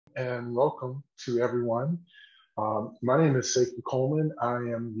And welcome to everyone. My name is Sekou Coleman. I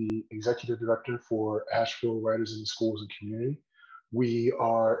am the Executive Director for Asheville Writers in the Schools and Community. We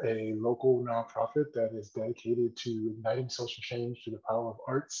are a local nonprofit that is dedicated to igniting social change through the power of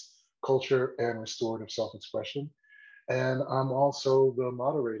arts, culture, and restorative self-expression. And I'm also the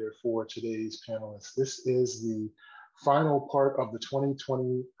moderator for today's panelists. This is the final part of the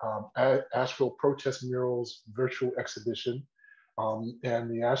 2020 Asheville Protest Murals virtual exhibition.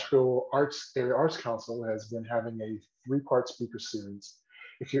 And the Asheville Area Arts Council has been having a three-part speaker series.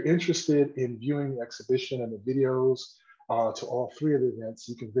 If you're interested in viewing the exhibition and the videos to all three of the events,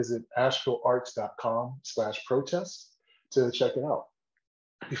 you can visit ashevillearts.com/protest to check it out.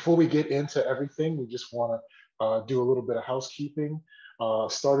 Before we get into everything, we just want to do a little bit of housekeeping,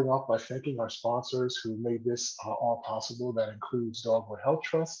 starting off by thanking our sponsors who made this all possible. That includes Dogwood Health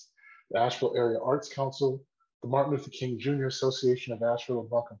Trust, the Asheville Area Arts Council, the Martin Luther King Jr. Association of Asheville and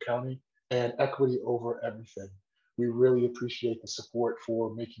Buncombe County, and Equity Over Everything. We really appreciate the support for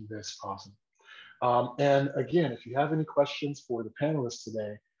making this possible. And again, if you have any questions for the panelists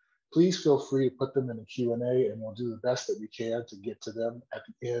today, please feel free to put them in the Q&A and we'll do the best that we can to get to them at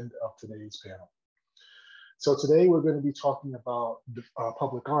the end of today's panel. So today we're going to be talking about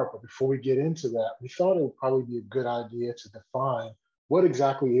public art, but before we get into that, we thought it would probably be a good idea to define what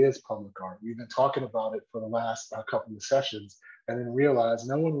exactly is public art. We've been talking about it for the last couple of sessions and then realized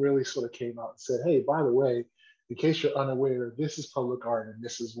no one really sort of came out and said, hey, by the way, in case you're unaware, this is public art and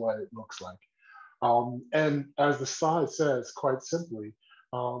this is what it looks like. And as the slide says, quite simply,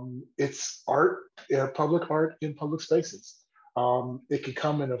 it's art, public art in public spaces. It can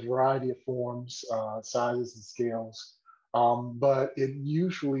come in a variety of forms, sizes and scales, but it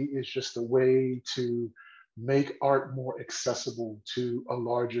usually is just a way to make art more accessible to a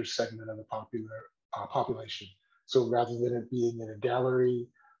larger segment of the population. So rather than it being in a gallery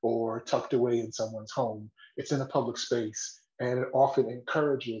or tucked away in someone's home, it's in a public space, and it often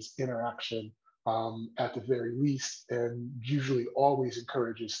encourages interaction at the very least, and usually always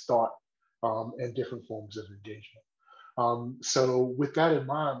encourages thought and different forms of engagement. So with that in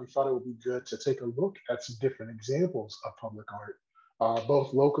mind, we thought it would be good to take a look at some different examples of public art,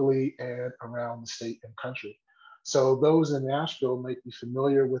 both locally and around the state and country. So those in Nashville might be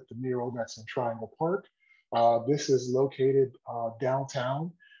familiar with the mural that's in Triangle Park. This is located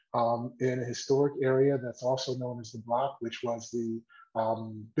downtown in a historic area that's also known as the Block, which was the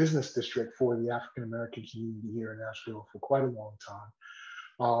business district for the African-American community here in Nashville for quite a long time.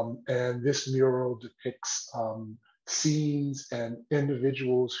 And this mural depicts scenes and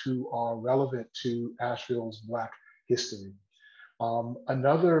individuals who are relevant to Asheville's Black history.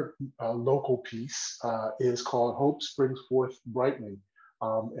 Another local piece is called Hope Springs Forth Brightly.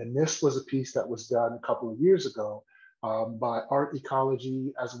 And this was a piece that was done a couple of years ago by Art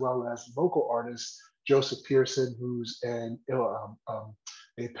Ecology, as well as local artist Joseph Pearson, who's a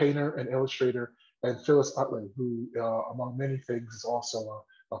painter and illustrator, and Phyllis Utley, who, among many things, is also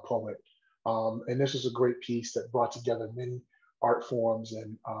a poet. And this was a great piece that brought together many art forms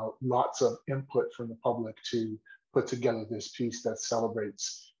and lots of input from the public to put together this piece that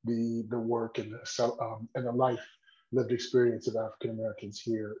celebrates the work and the life lived experience of African Americans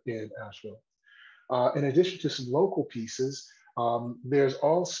here in Asheville. In addition to some local pieces, there's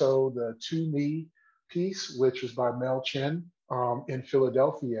also the To Me piece, which was by Mel Chin in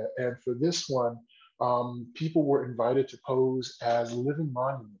Philadelphia. And for this one, people were invited to pose as living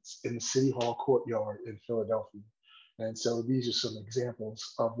monuments in the City Hall courtyard in Philadelphia. And so these are some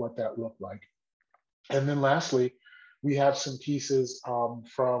examples of what that looked like. And then lastly, we have some pieces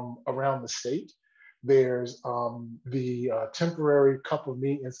from around the state. There's the temporary Cup of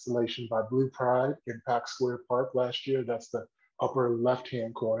Me installation by Blue Pride in Pack Square Park last year. That's the upper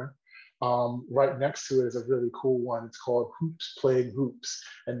left-hand corner. Right next to it is a really cool one. It's called Hoops Playing Hoops.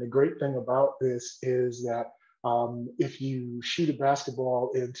 And the great thing about this is that if you shoot a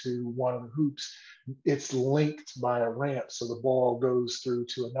basketball into one of the hoops, it's linked by a ramp. So the ball goes through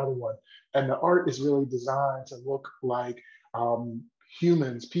to another one. And the art is really designed to look like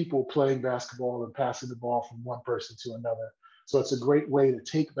humans, people playing basketball and passing the ball from one person to another. So it's a great way to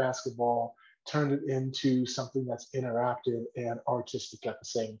take basketball, turn it into something that's interactive and artistic at the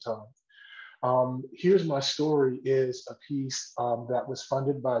same time. Here's My Story is a piece that was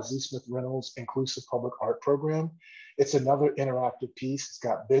funded by Z. Smith Reynolds Inclusive Public Art Program. It's another interactive piece. It's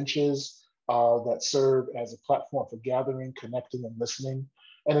got benches that serve as a platform for gathering, connecting, and listening.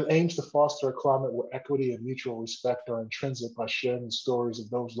 And it aims to foster a climate where equity and mutual respect are intrinsic by sharing the stories of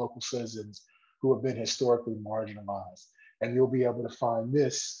those local citizens who have been historically marginalized. And you'll be able to find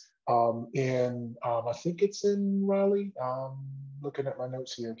this I think it's in Raleigh. Looking at my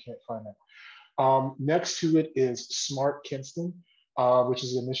notes here, can't find it. Next to it is Smart Kinston, which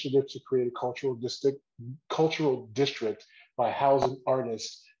is an initiative to create a cultural district by housing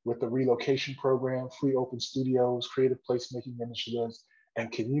artists with a relocation program, free open studios, creative placemaking initiatives,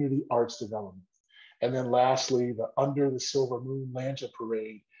 and community arts development. And then lastly, the Under the Silver Moon Lantern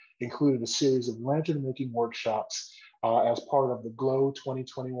Parade included a series of lantern making workshops as part of the Glow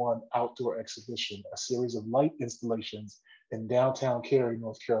 2021 outdoor exhibition, a series of light installations in downtown Cary,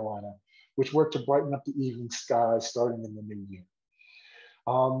 North Carolina, which worked to brighten up the evening sky starting in the new year.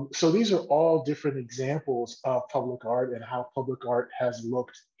 So these are all different examples of public art and how public art has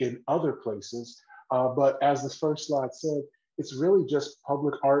looked in other places. But as the first slide said, it's really just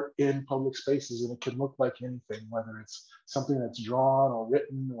public art in public spaces, and it can look like anything, whether it's something that's drawn or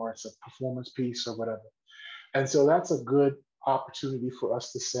written, or it's a performance piece or whatever. And so that's a good opportunity for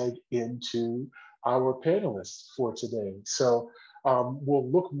us to seg into our panelists for today. So we'll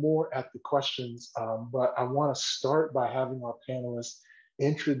look more at the questions, but I want to start by having our panelists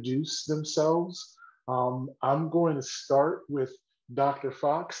introduce themselves. I'm going to start with Dr.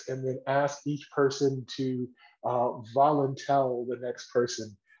 Fox and then ask each person to volunteer the next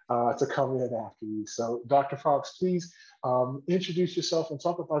person to come in after you. So Dr. Fox, please introduce yourself and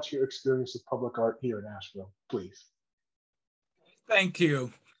talk about your experience with public art here in Asheville, please. Thank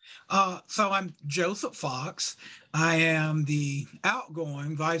you. So I'm Joseph Fox. I am the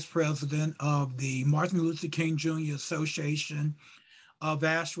outgoing vice president of the Martin Luther King Jr. Association of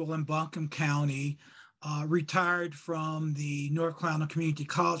Asheville and Buncombe County, retired from the North Carolina Community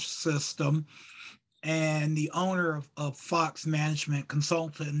College system, and the owner of Fox Management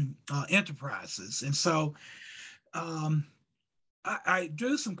Consulting Enterprises. And so I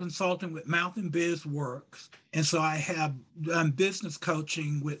do some consulting with Mouth and Biz Works. And so I have done business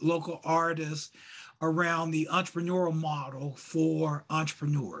coaching with local artists around the entrepreneurial model for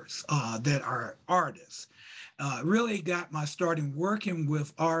entrepreneurs that are artists. Really got my starting working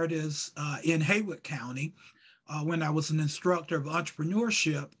with artists in Haywood County when I was an instructor of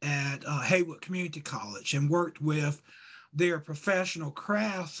entrepreneurship at Haywood Community College, and worked with their professional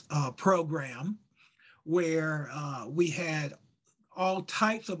crafts program, where we had all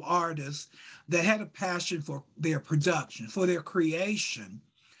types of artists that had a passion for their production, for their creation,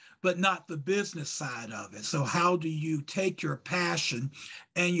 but not the business side of it. So how do you take your passion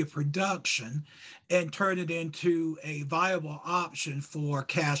and your production and turn it into a viable option for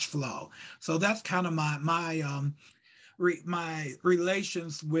cash flow? So that's kind of my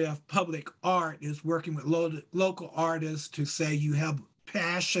relations with public art, is working with local artists to say you have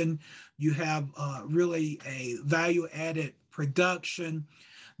passion, you have really a value-added production.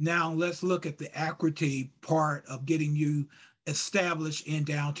 Now let's look at the equity part of getting you established in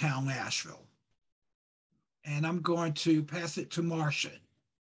downtown Asheville. And I'm going to pass it to Marcia.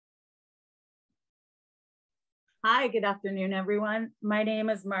 Hi, good afternoon, everyone. My name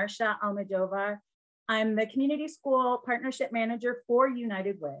is Marcia Almodovar. I'm the Community School Partnership Manager for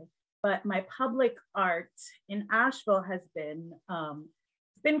United Way, but my public art in Asheville has been,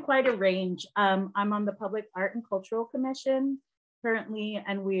 it's been quite a range. I'm on the Public Art and Cultural Commission currently,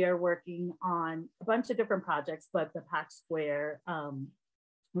 and we are working on a bunch of different projects, but the Pack Square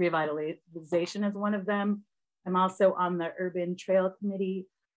revitalization is one of them. I'm also on the Urban Trail Committee.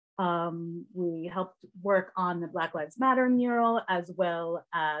 We helped work on the Black Lives Matter mural, as well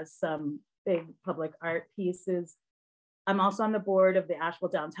as some big public art pieces. I'm also on the board of the Asheville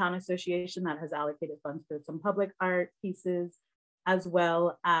Downtown Association that has allocated funds for some public art pieces, as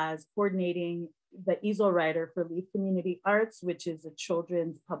well as coordinating the Easel Writer for Leaf Community Arts, which is a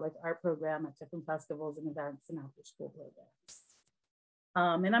children's public art program at different festivals and events and after school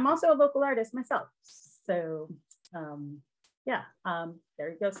programs. And I'm also a local artist myself. So yeah,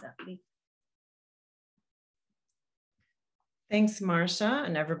 there you go, Stephanie. Thanks, Marcia,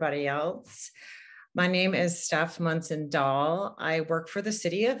 and everybody else. My name is Steph Munson-Dahl. I work for the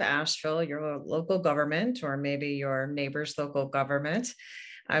city of Asheville, your local government, or maybe your neighbor's local government.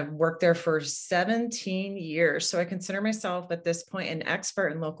 I've worked there for 17 years, so I consider myself at this point an expert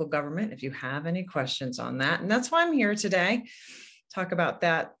in local government, if you have any questions on that. And that's why I'm here today, talk about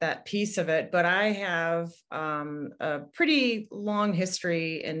that piece of it. But I have a pretty long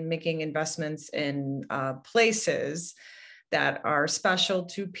history in making investments in places that are special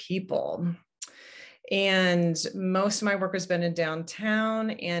to people. And most of my work has been in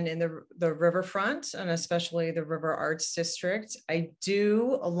downtown and in the riverfront, and especially the River Arts District. I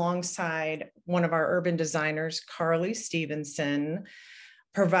do, alongside one of our urban designers, Carly Stevenson,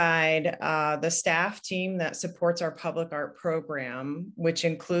 provide the staff team that supports our public art program, which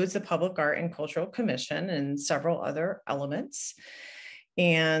includes the Public Art and Cultural Commission and several other elements.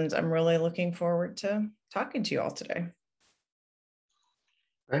 And I'm really looking forward to talking to you all today.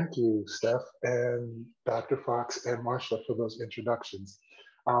 Thank you, Steph and Dr. Fox and Marsha for those introductions.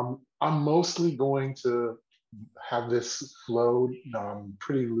 I'm mostly going to have this flow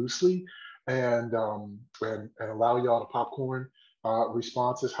pretty loosely and allow y'all to popcorn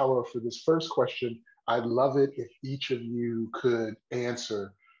responses. However, for this first question, I'd love it if each of you could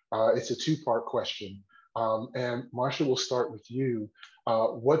answer. It's a two-part question. And Marsha, we'll start with you.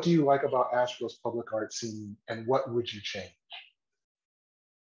 What do you like about Asheville's public art scene and what would you change?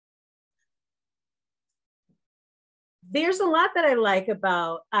 There's a lot that I like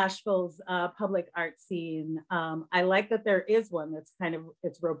about Asheville's public art scene. I like that there is one that's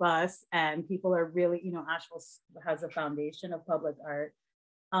it's robust and people are really, Asheville has a foundation of public art.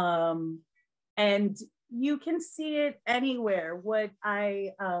 And you can see it anywhere. What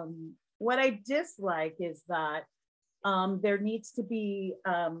I dislike is that there needs to be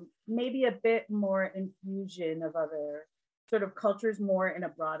maybe a bit more infusion of other sort of cultures more in a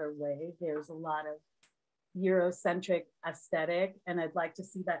broader way. There's a lot of Eurocentric aesthetic, and I'd like to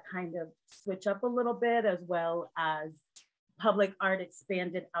see that kind of switch up a little bit, as well as public art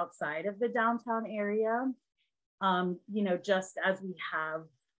expanded outside of the downtown area. Just as we have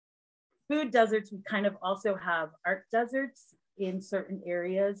food deserts, we kind of also have art deserts in certain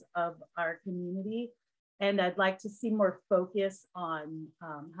areas of our community. And I'd like to see more focus on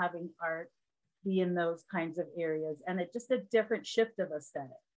having art be in those kinds of areas, and just a different shift of aesthetic.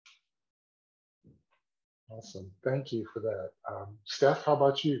 Awesome, thank you for that. Steph, how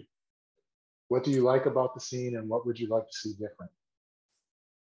about you? What do you like about the scene and what would you like to see different?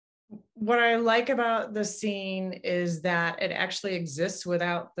 What I like about the scene is that it actually exists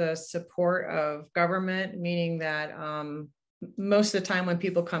without the support of government, meaning that most of the time when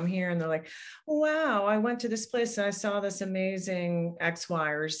people come here and they're like, wow, I went to this place and I saw this amazing X, Y,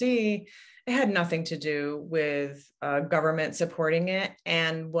 or Z. It had nothing to do with government supporting it.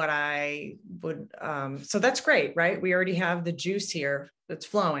 And what I would, so that's great, right? We already have the juice here that's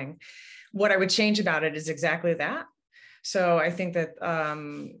flowing. What I would change about it is exactly that. So I think that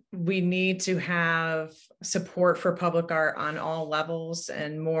we need to have support for public art on all levels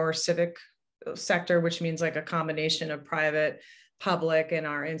and more civic sector, which means like a combination of private, public, and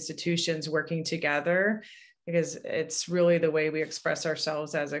our institutions working together, because it's really the way we express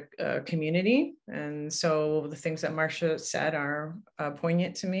ourselves as a community. And so the things that Marsha said are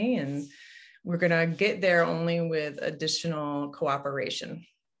poignant to me, and we're gonna get there only with additional cooperation.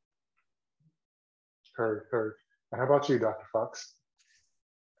 Heard. And how about you, Dr. Fox?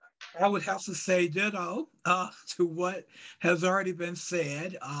 I would have to say ditto to what has already been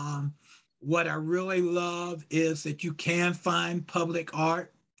said. What I really love is that you can find public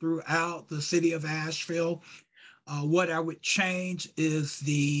art throughout the city of Asheville. What I would change is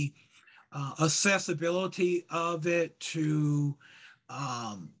the accessibility of it to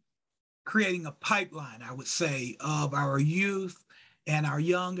creating a pipeline, I would say, of our youth and our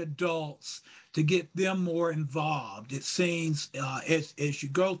young adults to get them more involved. It seems as you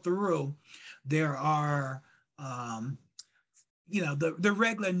go through, there are the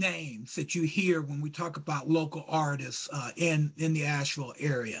regular names that you hear when we talk about local artists in the Asheville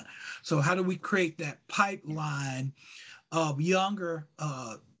area. So how do we create that pipeline of younger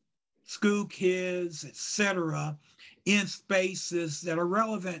school kids, et cetera, in spaces that are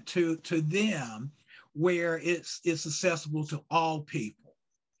relevant to them, where it's accessible to all people?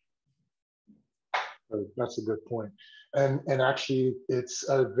 That's a good point. And actually, it's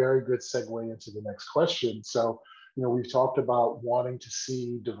a very good segue into the next question. So, we've talked about wanting to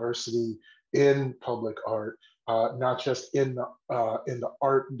see diversity in public art, not just in the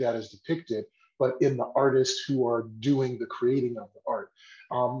art that is depicted, but in the artists who are doing the creating of the art.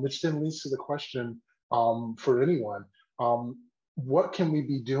 Which then leads to the question for anyone, what can we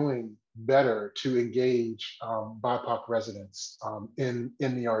be doing better to engage BIPOC residents in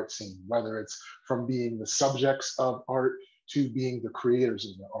the art scene, whether it's from being the subjects of art to being the creators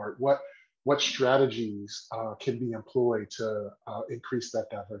of the art? What strategies can be employed to increase that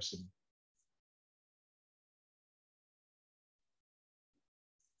diversity?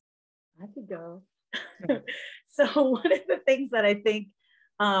 I could go. So one of the things that I think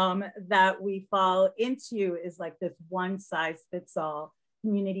that we fall into is like this one size fits all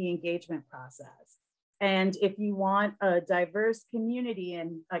community engagement process. And if you want a diverse community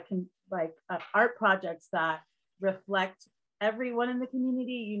and art projects that reflect everyone in the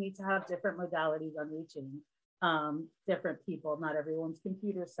community, you need to have different modalities on reaching different people. Not everyone's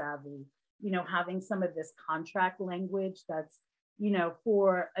computer savvy. You know, having some of this contract language that's, you know,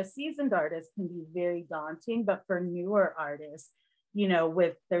 for a seasoned artist can be very daunting, but for newer artists, you know,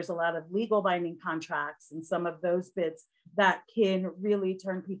 there's a lot of legal binding contracts and some of those bits that can really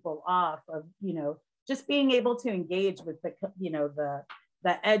turn people off of, you know, just being able to engage with the, you know, the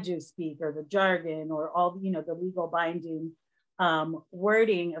edu speak or the jargon or all, you know, the legal binding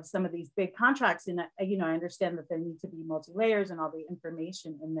wording of some of these big contracts. And, you know, I understand that there need to be multi-layers and all the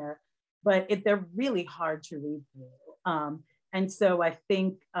information in there, but they're really hard to read through. And so I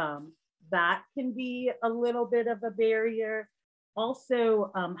think that can be a little bit of a barrier.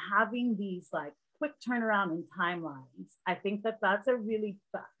 Also, having these like quick turnaround and timelines, I think that that's a really,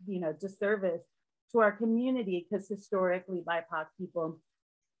 you know, disservice to our community, because historically BIPOC people,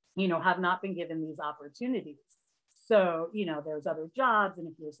 you know, have not been given these opportunities. So, you know, there's other jobs, and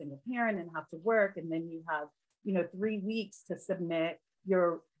if you're a single parent and have to work, and then you have, you know, 3 weeks to submit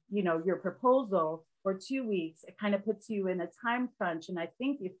your, you know, your proposal, or 2 weeks, it kind of puts you in a time crunch. And I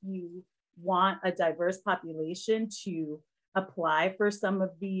think if you want a diverse population to apply for some of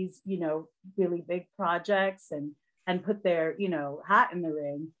these, you know, really big projects and put their, you know, hat in the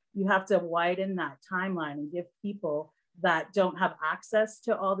ring, you have to widen that timeline and give people that don't have access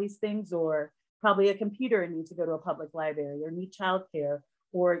to all these things, or probably a computer and need to go to a public library, or need childcare,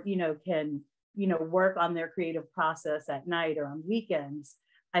 or, you know, can, you know, work on their creative process at night or on weekends.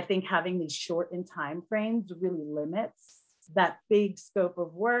 I think having these shortened time frames really limits that big scope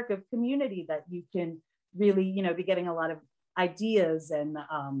of work of community that you can really, you know, be getting a lot of ideas and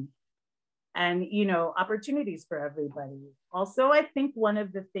you know, opportunities for everybody. Also, I think one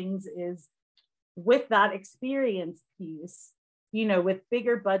of the things is with that experience piece, you know, with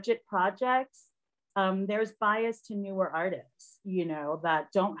bigger budget projects, there's bias to newer artists, you know,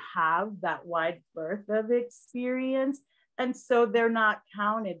 that don't have that wide berth of experience. And so they're not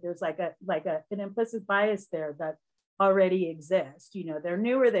counted. There's like an implicit bias there that already exists. You know, they're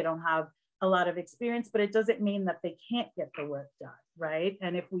newer, they don't have a lot of experience, but it doesn't mean that they can't get the work done, right?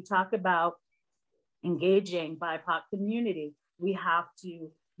 And if we talk about engaging BIPOC community, we have to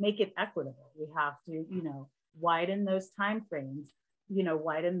make it equitable. We have to, you know, widen those timeframes, you know,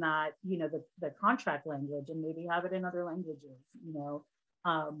 widen that, you know, the contract language, and maybe have it in other languages, you know,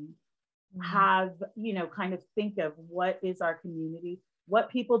 have, you know, kind of think of what is our community,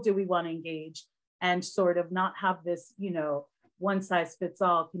 what people do we want to engage, and sort of not have this, you know, one size fits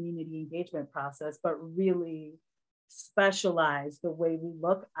all community engagement process, but really specialize the way we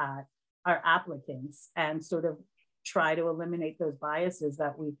look at our applicants and sort of try to eliminate those biases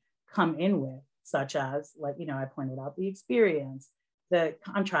that we come in with, such as, like, you know, I pointed out the experience, the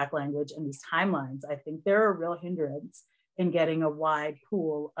contract language, and these timelines. I think they're a real hindrance in getting a wide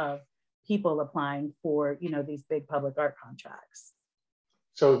pool of people applying for, you know, these big public art contracts.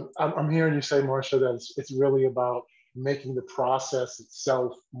 So I'm hearing you say, Marcia, that it's really about making the process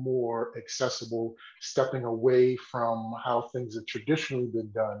itself more accessible, stepping away from how things have traditionally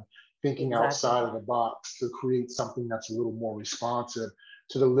been done, thinking outside of the box to create something that's a little more responsive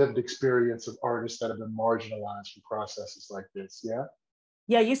to the lived experience of artists that have been marginalized from processes like this. Yeah.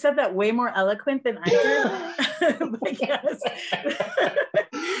 Yeah, you said that way more eloquent than I did. But yes.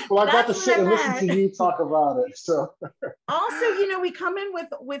 Well, I got to sit and listen to you talk about it. So also, you know, we come in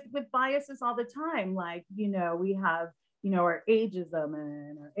with biases all the time. Like, you know, we have, you know, our ageism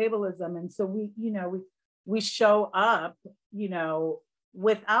and our ableism. And so we, you know, we show up, you know,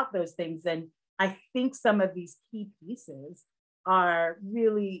 without those things. And I think some of these key pieces are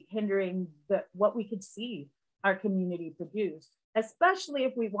really hindering what we could see our community produce, especially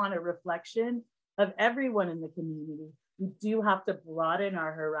if we want a reflection of everyone in the community. We do have to broaden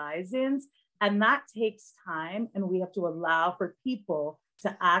our horizons, and that takes time, and we have to allow for people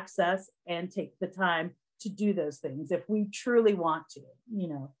to access and take the time to do those things if we truly want to, you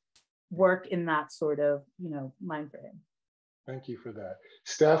know, work in that sort of, you know, mind frame. Thank you for that.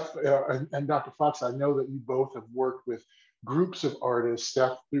 Steph and Dr. Fox, I know that you both have worked with groups of artists,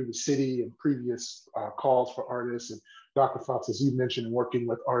 Steph through the city and previous calls for artists, and Dr. Fox, as you mentioned, working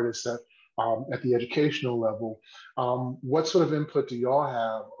with artists at the educational level. What sort of input do y'all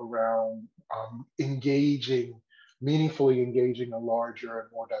have around meaningfully engaging a larger and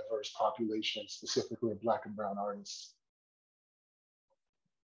more diverse population, specifically of Black and Brown artists?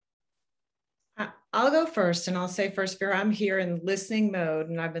 I'll go first, and I'll say first, Vera, I'm here in listening mode,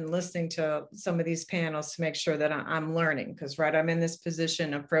 and I've been listening to some of these panels to make sure that I'm learning, because, right, I'm in this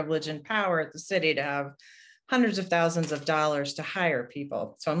position of privilege and power at the city to have hundreds of thousands of dollars to hire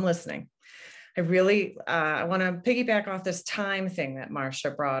people. So I'm listening. I really, I want to piggyback off this time thing that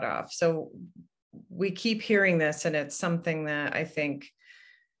Marcia brought up. So we keep hearing this, and it's something that I think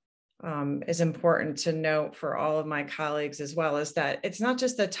is important to note for all of my colleagues as well, is that it's not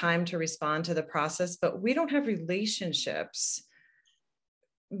just the time to respond to the process, but we don't have relationships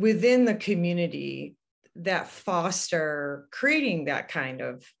within the community that foster creating that kind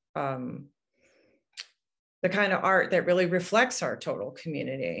of the kind of art that really reflects our total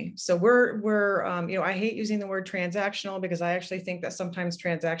community. So we're you know, I hate using the word transactional because I actually think that sometimes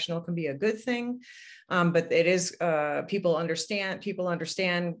transactional can be a good thing, but it is people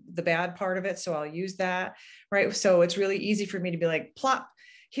understand the bad part of it. So I'll use that, right? So it's really easy for me to be like, plop,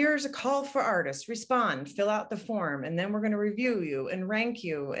 here's a call for artists, respond, fill out the form, and then we're going to review you and rank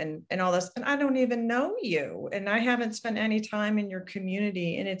you and all this. And I don't even know you, and I haven't spent any time in your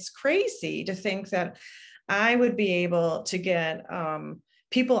community. And it's crazy to think that I would be able to get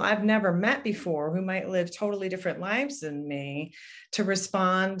people I've never met before who might live totally different lives than me to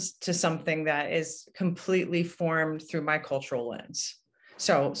respond to something that is completely formed through my cultural lens.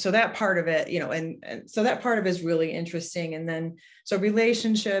 So that part of it, you know, and so that part of it is really interesting. And then, so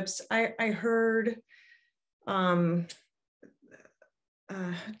relationships, I heard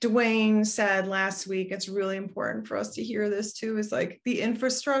Dwayne said last week, it's really important for us to hear this too, is like the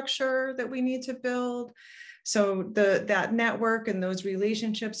infrastructure that we need to build. So that network and those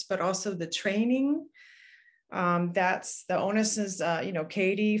relationships, but also the training. That's the onus is, you know,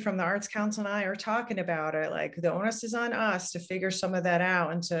 Katie from the Arts Council and I are talking about it. Like the onus is on us to figure some of that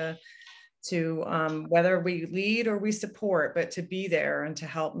out and to whether we lead or we support, but to be there and to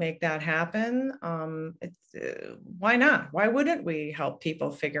help make that happen. Why not? Why wouldn't we help people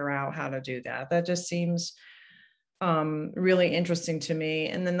figure out how to do that? That just seems really interesting to me.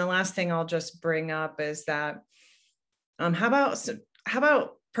 And then the last thing I'll just bring up is that how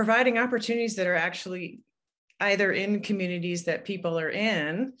about providing opportunities that are actually either in communities that people are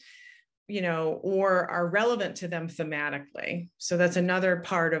in, you know, or are relevant to them thematically. So that's another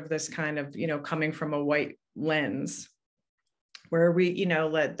part of this kind of, you know, coming from a white lens, where we, you know,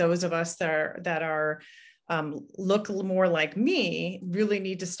 let those of us that are look more like me really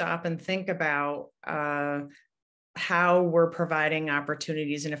need to stop and think about how we're providing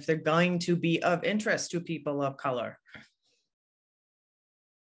opportunities and if they're going to be of interest to people of color.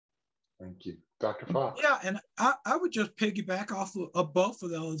 Thank you. Dr. Fox. Yeah, and I would just piggyback off of both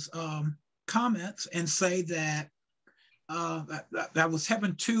of those comments and say that I was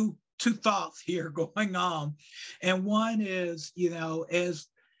having two thoughts here going on. And one is, you know, as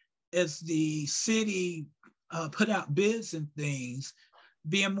the city put out bids and things,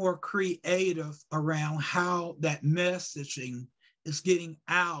 being more creative around how that messaging is getting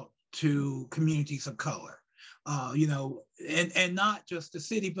out to communities of color. You know, and not just the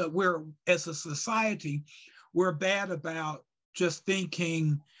city, but we're, as a society, we're bad about just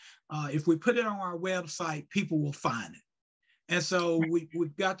thinking if we put it on our website, people will find it. And so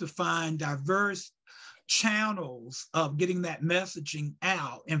we've got to find diverse channels of getting that messaging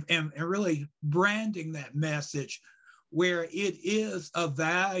out and really branding that message where it is of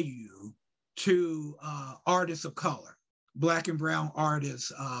value to artists of color, Black and brown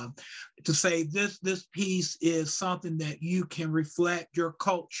artists, to say this piece is something that you can reflect your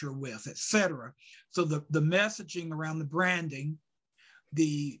culture with, et cetera. So the messaging around the branding,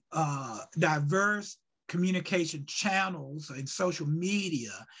 the diverse communication channels and social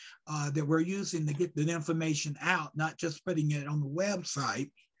media that we're using to get the information out, not just putting it on the website.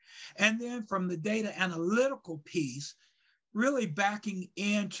 And then from the data analytical piece, really backing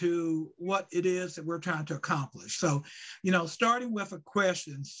into what it is that we're trying to accomplish. So, you know, starting with a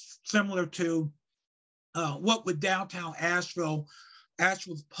question similar to what would downtown Asheville's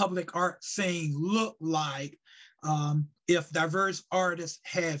public art scene look like if diverse artists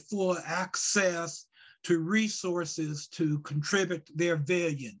had full access to resources to contribute their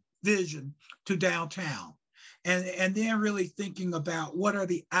vision to downtown. And then really thinking about what are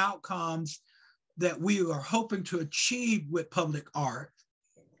the outcomes that we are hoping to achieve with public art.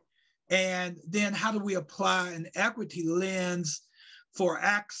 And then how do we apply an equity lens for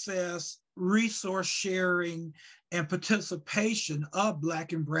access, resource sharing, and participation of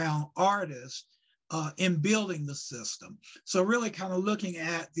Black and brown artists in building the system. So really kind of looking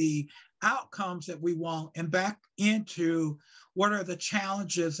at the outcomes that we want and back into what are the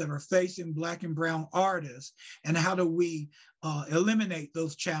challenges that are facing Black and brown artists and how do we eliminate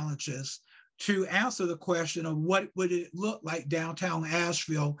those challenges to answer the question of what would it look like downtown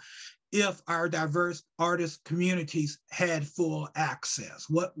Asheville if our diverse artist communities had full access?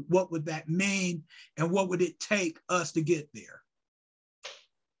 What would that mean and what would it take us to get there?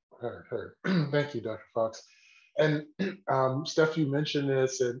 Heard. Thank you, Dr. Fox. And Steph, you mentioned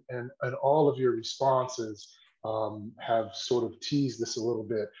this, and all of your responses have sort of teased this a little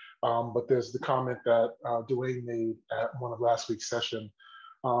bit. But there's the comment that Dwayne made at one of last week's session,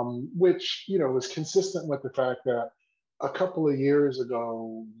 which, you know, is consistent with the fact that a couple of years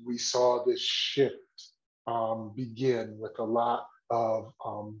ago, we saw this shift begin with a lot of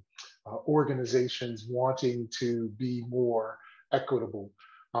organizations wanting to be more equitable.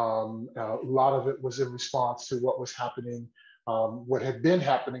 A lot of it was in response to what was happening, what had been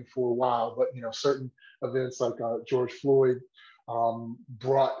happening for a while, but, you know, certain events like George Floyd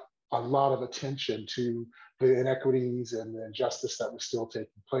brought a lot of attention to the inequities and the injustice that was still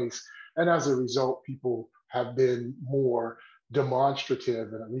taking place. And as a result, people have been more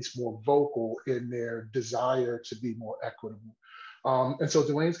demonstrative and at least more vocal in their desire to be more equitable. And so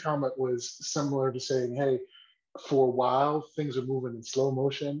Dwayne's comment was similar to saying, hey, for a while, things are moving in slow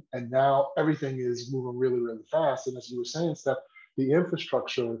motion, and now everything is moving really, really fast. And as you were saying, Steph, the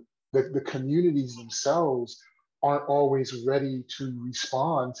infrastructure, the communities themselves aren't always ready to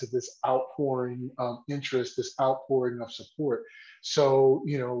respond to this outpouring of interest, this outpouring of support. So,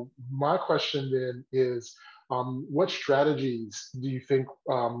 you know, my question then is, what strategies do you think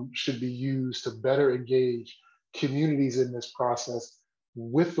should be used to better engage communities in this process,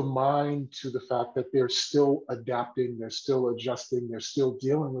 with the mind to the fact that they're still adapting, they're still adjusting, they're still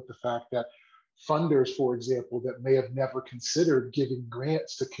dealing with the fact that funders, for example, that may have never considered giving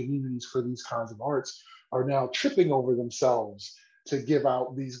grants to communities for these kinds of arts are now tripping over themselves to give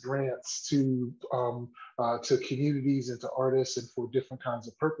out these grants to communities and to artists and for different kinds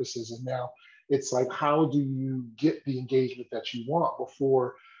of purposes. And now it's like, how do you get the engagement that you want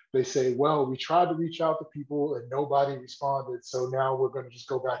before they say, well, we tried to reach out to people and nobody responded, so now we're going to just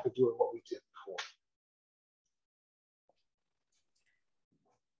go back to doing what we did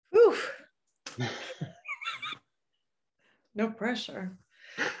before? Whew. No pressure.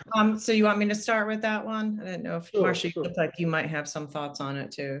 So you want me to start with that one? I didn't know if Marcia, you look like you might have some thoughts on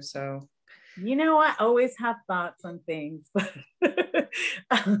it too. So, you know, I always have thoughts on things, but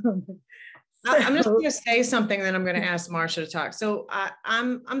I'm just going to say something, then I'm going to ask Marcia to talk. So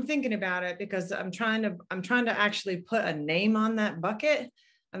I'm thinking about it because I'm trying to actually put a name on that bucket.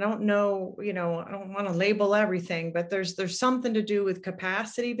 I don't know, you know, I don't want to label everything, but there's something to do with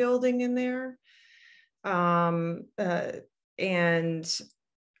capacity building in there. You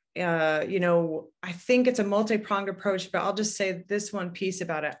know, I think it's a multi-pronged approach, but I'll just say this one piece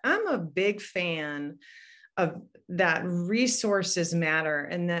about it. I'm a big fan of that resources matter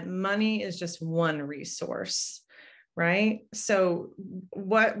and that money is just one resource, right? So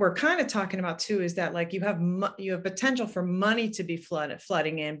what we're kind of talking about too is that, like, you have potential for money to be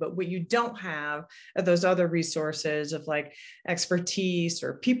flooding in, but what you don't have are those other resources of like expertise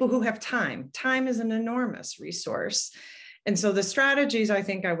or people who have time. Time is an enormous resource. And so the strategies I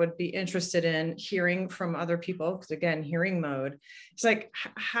think I would be interested in hearing from other people, because again, hearing mode, it's like,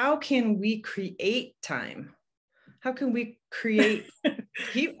 how can we create time? How can we create,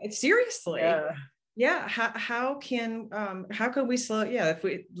 seriously? Yeah. How can we slow? Yeah. If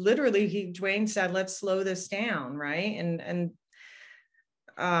we literally, Dwayne said, let's slow this down. Right. And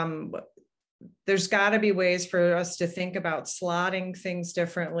there's gotta be ways for us to think about slotting things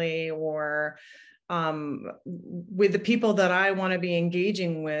differently, or with the people that I want to be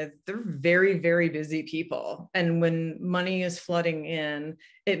engaging with, they're very, very busy people. And when money is flooding in,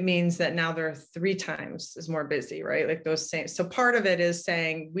 it means that now they're 3 times as more busy, right? Like those same. So part of it is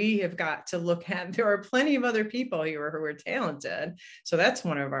saying we have got to look at, there are plenty of other people here who are talented. So that's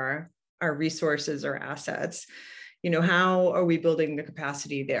one of our resources or assets. You know, how are we building the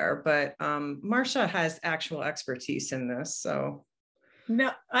capacity there? But Marcia has actual expertise in this, so.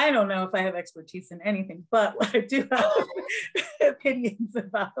 No, I don't know if I have expertise in anything, but I do have opinions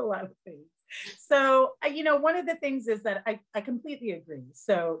about a lot of things. So, you know, one of the things is that I completely agree.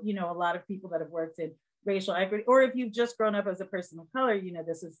 So, you know, a lot of people that have worked in racial equity, or if you've just grown up as a person of color, you know,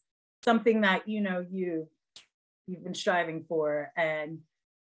 this is something that, you know, you've been striving for, and,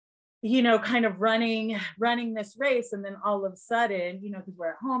 you know, kind of running this race. And then all of a sudden, you know, because we're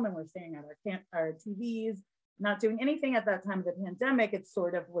at home and we're staring at our TVs, not doing anything at that time of the pandemic, it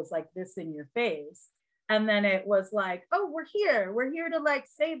sort of was like this in your face. And then it was like, oh, we're here to like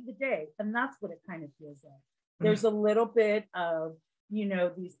save the day. And that's what it kind of feels like. There's a little bit of, you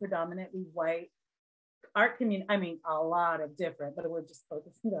know, these predominantly white art community, I mean, a lot of different, but we're just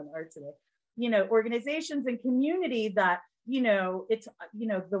focusing on art today, you know, organizations and community that, you know, it's, you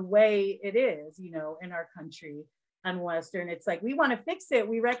know, the way it is, you know, in our country and Western, it's like, we want to fix it.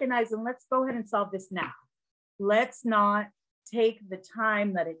 We recognize, and let's go ahead and solve this now. Let's not take the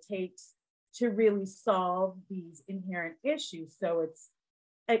time that it takes to really solve these inherent issues. So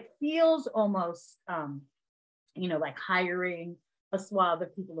it feels almost, like hiring a swath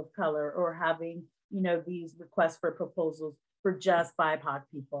of people of color, or having, these requests for proposals for just BIPOC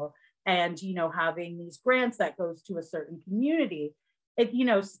people, and, having these grants that goes to a certain community.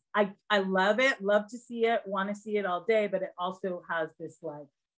 I love it, love to see it, want to see it all day, but it also has this like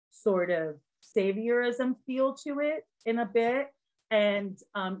sort of saviorism feel to it in a bit. And,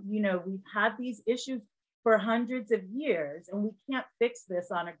 we've had these issues for hundreds of years, and we can't fix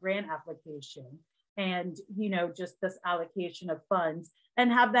this on a grant application and, just this allocation of funds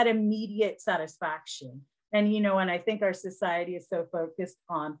and have that immediate satisfaction. And, and I think our society is so focused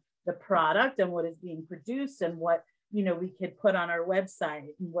on the product and what is being produced and what, we could put on our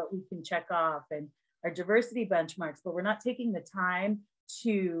website and what we can check off and our diversity benchmarks, but we're not taking the time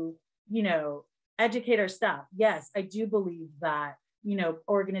to, educate our staff. Yes, I do believe that,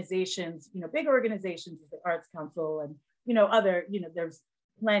 organizations, big organizations, the Arts Council and, other, there's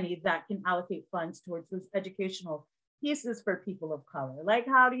plenty that can allocate funds towards those educational pieces for people of color. Like,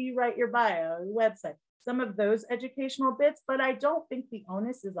 how do you write your bio, your website, some of those educational bits, but I don't think the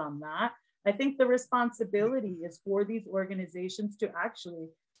onus is on that. I think the responsibility is for these organizations to actually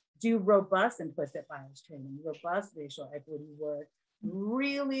do robust implicit bias training, robust racial equity work,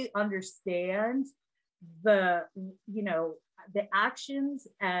 really understand the, the actions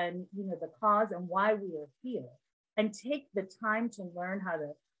and, the cause and why we are here, and take the time to learn how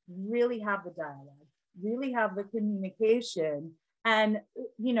to really have the dialogue, really have the communication. And,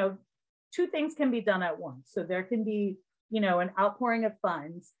 two things can be done at once. So there can be, an outpouring of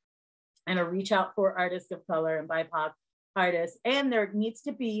funds and a reach out for artists of color and BIPOC artists. And there needs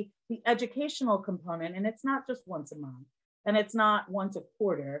to be the educational component. And it's not just once a month, and it's not once a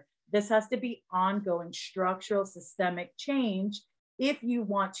quarter. This has to be ongoing structural systemic change if you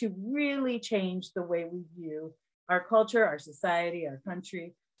want to really change the way we view our culture, our society, our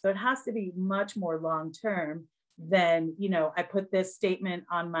country. So it has to be much more long-term than, I put this statement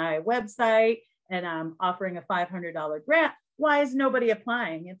on my website and I'm offering a $500 grant. Why is nobody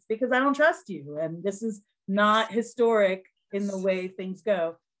applying? It's because I don't trust you. And this is not historic in the way things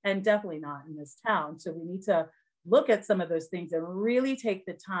go, and definitely not in this town. So we need to look at some of those things and really take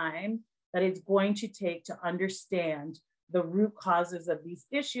the time that it's going to take to understand the root causes of these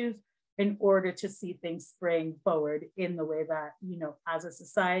issues in order to see things spring forward in the way that, as a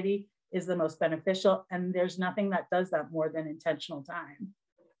society is the most beneficial. And there's nothing that does that more than intentional time.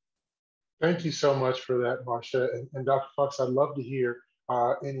 Thank you so much for that, Marcia. And Dr. Fox, I'd love to hear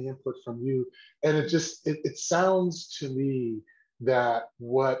any input from you. And it sounds to me that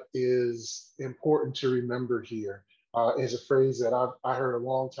what is important to remember here is a phrase that I heard a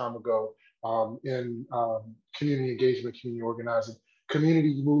long time ago in community engagement, community organizing.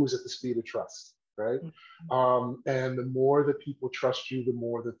 Community moves at the speed of trust, right? And the more that people trust you, the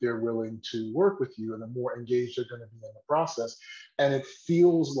more that they're willing to work with you, and the more engaged they're going to be in the process. And it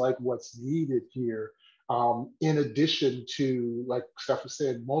feels like what's needed here, in addition to, like Steph was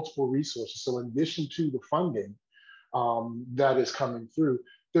saying, multiple resources. So in addition to the funding that is coming through,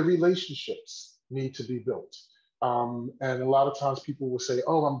 the relationships need to be built. And a lot of times people will say,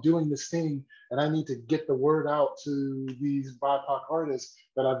 oh, I'm doing this thing and I need to get the word out to these BIPOC artists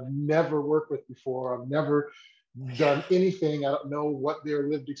that I've never worked with before. I've never done anything. I don't know what their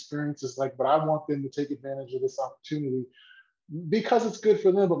lived experience is like, but I want them to take advantage of this opportunity because it's good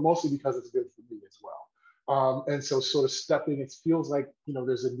for them, but mostly because it's good for me as well. And so sort of it feels like,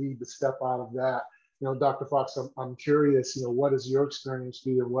 there's a need to step out of that. Dr. Fox, I'm curious, what has your experience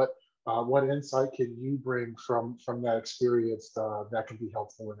been, and what insight can you bring from that experience that can be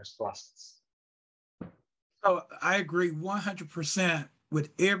helpful in this process? So I agree 100% with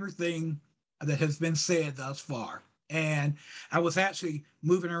everything that has been said thus far. And I was actually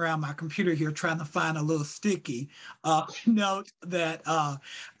moving around my computer here trying to find a little sticky note that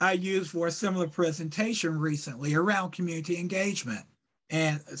I used for a similar presentation recently around community engagement.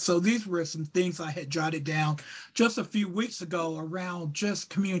 And so these were some things I had jotted down just a few weeks ago around just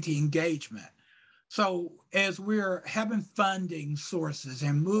community engagement. So as we're having funding sources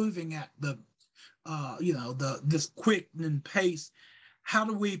and moving at the, this quickening pace, how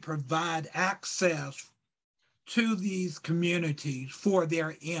do we provide access to these communities for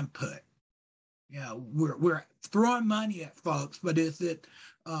their input? We're throwing money at folks, but is it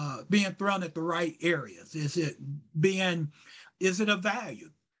being thrown at the right areas? Is it of value?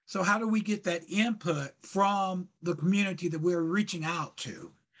 So how do we get that input from the community that we're reaching out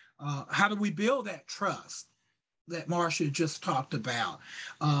to? How do we build that trust that Marcia just talked about,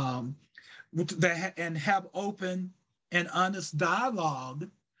 and have open and honest dialogue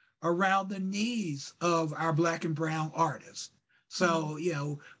around the needs of our Black and brown artists. So, you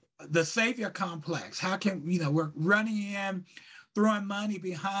know, the savior complex, how can, you know, we're running in, throwing money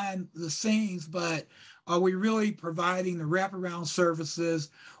behind the scenes, but are we really providing the wraparound services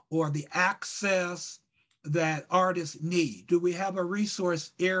or the access that artists need? Do we have a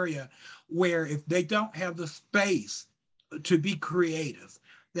resource area where if they don't have the space to be creative,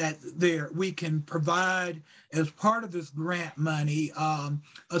 that there we can provide as part of this grant money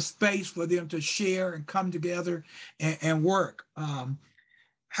a space for them to share and come together and work?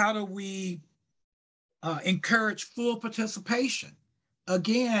 How do we encourage full participation?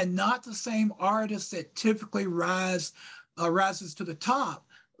 Again, not the same artists that typically rises to the top,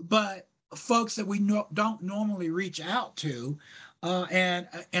 but folks that we don't normally reach out to. And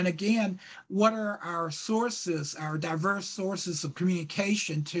again, what are our sources, our diverse sources of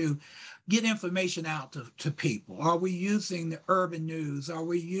communication to get information out to people? Are we using the urban news? Are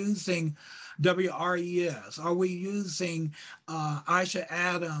we using WRES? Are we using Aisha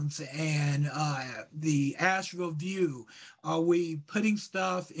Adams and the Asheville View? Are we putting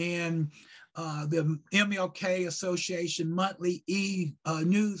stuff in the MLK Association monthly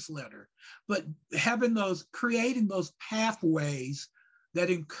newsletter? But creating those pathways that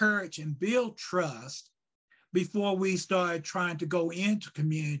encourage and build trust before we start trying to go into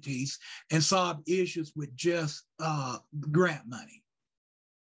communities and solve issues with just grant money.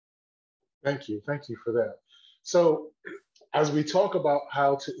 Thank you for that. So as we talk about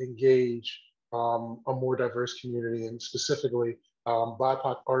how to engage a more diverse community, and specifically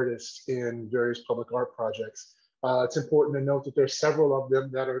BIPOC artists in various public art projects, it's important to note that there's several of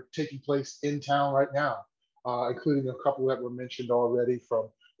them that are taking place in town right now, including a couple that were mentioned already, from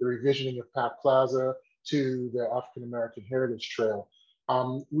the revisioning of Pack Plaza to the African American Heritage Trail.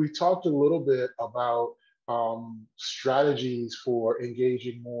 We talked a little bit about strategies for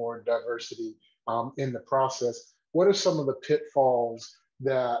engaging more diversity in the process. What are some of the pitfalls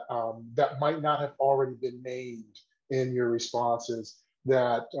that that might not have already been named in your responses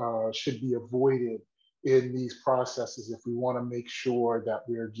that should be avoided in these processes if we want to make sure that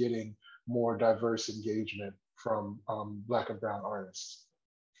we're getting more diverse engagement from Black and brown artists?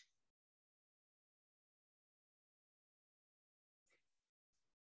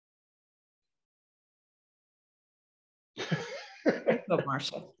 Go,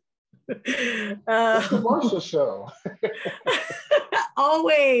 Marsha. It's the Marsha show.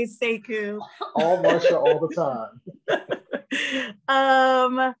 Always, Sekou. All Marsha, all the time.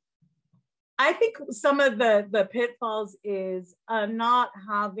 I think some of the pitfalls is not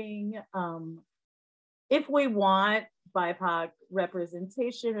having, if we want BIPOC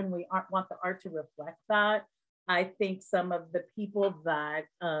representation and we want the art to reflect that, I think some of the people that,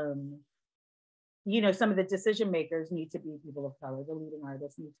 you know, some of the decision makers need to be people of color. The leading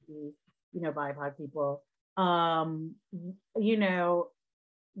artists need to be, you know, BIPOC people. You know,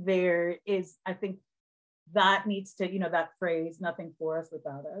 there is, I think that needs to, you know, that phrase, nothing for us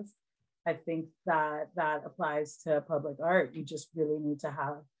without us. I think that applies to public art. You just really need to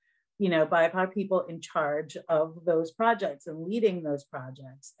have, you know, BIPOC people in charge of those projects and leading those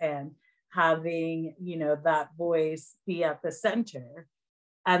projects and having, you know, that voice be at the center,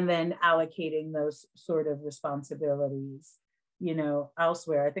 and then allocating those sort of responsibilities, you know,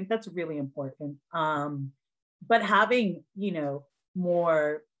 elsewhere. I think that's really important. But having, you know,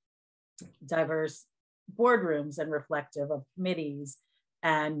 more diverse boardrooms and reflective of committees,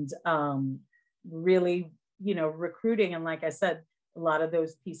 and really, you know, recruiting. And like I said, a lot of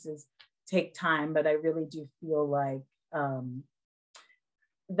those pieces take time, but I really do feel like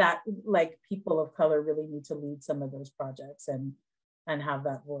that, like, people of color really need to lead some of those projects and have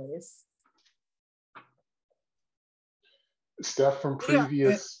that voice. Steph, from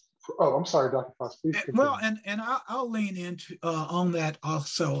previous, oh, I'm sorry, Dr. Fox, please continue. Well, and I'll lean into on that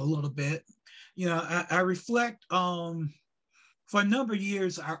also a little bit. You know, I reflect for a number of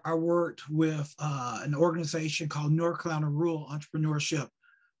years, I worked with an organization called North Carolina Rural Entrepreneurship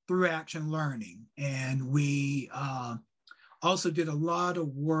Through Action Learning. And we also did a lot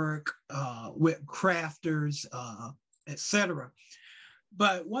of work with crafters, et cetera.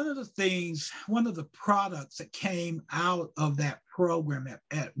 But one of the products that came out of that program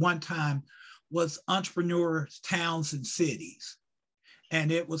at one time was Entrepreneurs, Towns, and Cities. And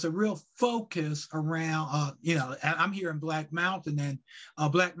it was a real focus around, you know, I'm here in Black Mountain, and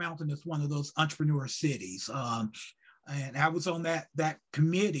Black Mountain is one of those entrepreneur cities. And I was on that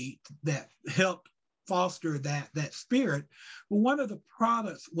committee that helped foster that spirit. But one of the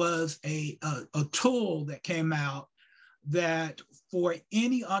products was a tool that came out that for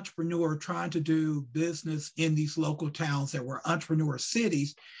any entrepreneur trying to do business in these local towns that were entrepreneur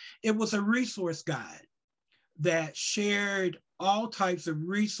cities, it was a resource guide that shared all types of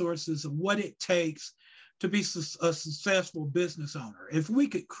resources of what it takes to be a successful business owner. If we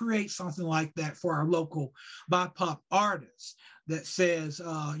could create something like that for our local BIPOC artists that says,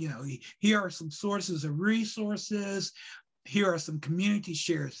 here are some sources of resources, here are some community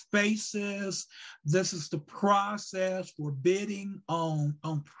shared spaces. This is the process for bidding on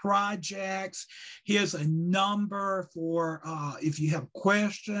projects. Here's a number for if you have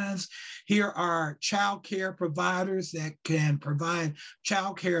questions. Here are childcare providers that can provide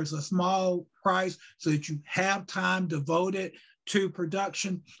childcare as a small price so that you have time devoted to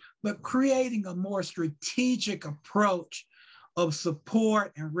production, but creating a more strategic approach of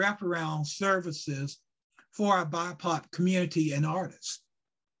support and wraparound services for our BIPOC community and artists.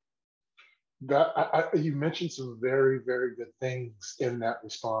 You mentioned some very, very good things in that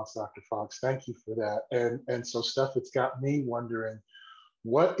response, Dr. Fox. Thank you for that. And so, Steph, it's got me wondering,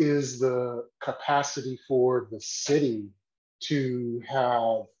 what is the capacity for the city to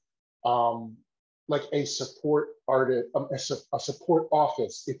have like a support artist, a support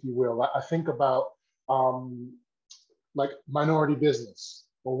office, if you will? I think about like minority business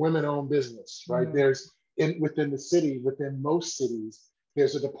or women-owned business, right? Mm-hmm. There's within the city, within most cities,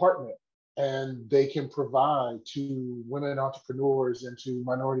 there's a department, and they can provide to women entrepreneurs and to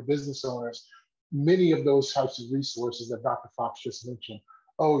minority business owners many of those types of resources that Dr. Fox just mentioned.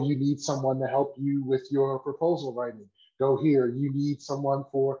 Oh, you need someone to help you with your proposal writing. Go here. You need someone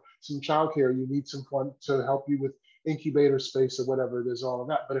for some childcare. You need someone to help you with incubator space or whatever. There's all of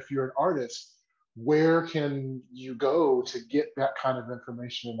that. But if you're an artist, where can you go to get that kind of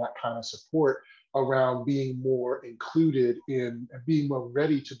information and that kind of support around being more included in, and being more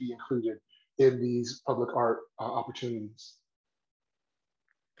ready to be included in these public art opportunities?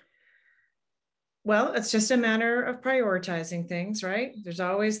 Well, it's just a matter of prioritizing things, right? There's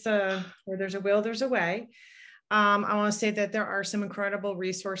always where there's a will, there's a way. I want to say that there are some incredible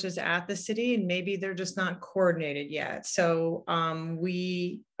resources at the city, and maybe they're just not coordinated yet. So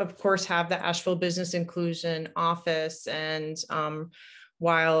we, of course, have the Asheville Business Inclusion Office, and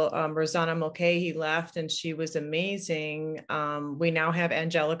while Rosanna Mulcahy left, and she was amazing, we now have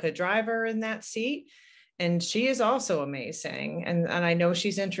Angelica Driver in that seat, and she is also amazing. And I know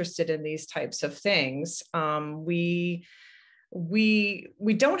she's interested in these types of things. We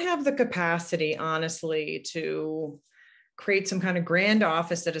don't have the capacity, honestly, to create some kind of grand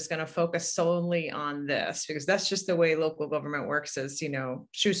office that is going to focus solely on this, because that's just the way local government works, as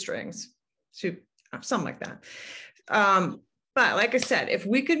shoestrings, something like that. But like I said, if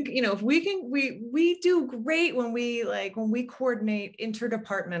we can, we do great when we coordinate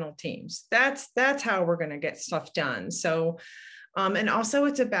interdepartmental teams. That's how we're going to get stuff done. So, and also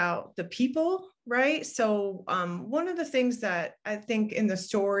it's about the people, right? So one of the things that I think in the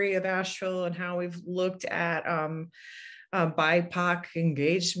story of Asheville and how we've looked at BIPOC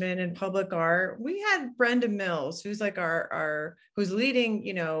engagement in public art, we had Brenda Mills, who's like who's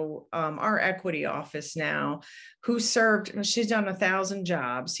leading, our equity office now, who served, she's done 1,000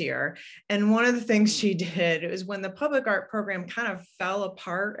 jobs here. And one of the things she did is when the public art program kind of fell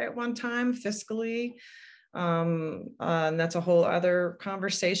apart at one time fiscally, and that's a whole other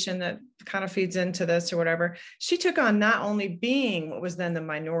conversation that kind of feeds into this or whatever. She took on not only being what was then the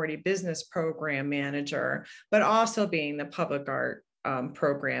minority business program manager, but also being the public art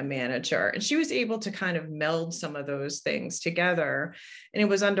program manager. And she was able to kind of meld some of those things together. And it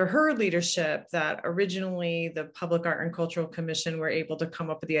was under her leadership that originally the Public Art and Cultural Commission were able to come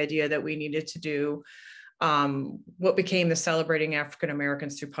up with the idea that we needed to do what became the Celebrating African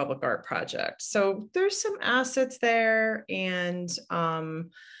Americans Through Public Art project. So there's some assets there, and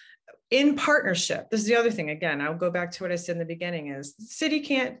in partnership. This is the other thing. Again, I'll go back to what I said in the beginning: is the city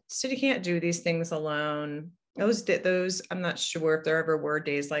can't do these things alone. Those I'm not sure if there ever were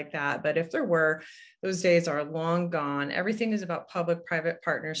days like that, but if there were, those days are long gone. Everything is about public-private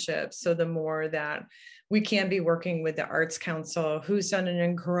partnerships. So the more that we can be working with the Arts Council, who's done an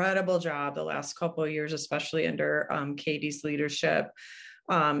incredible job the last couple of years, especially under Katie's leadership,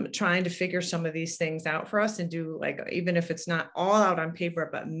 trying to figure some of these things out for us and do, even if it's not all out on paper,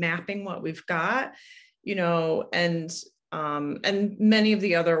 but mapping what we've got, and many of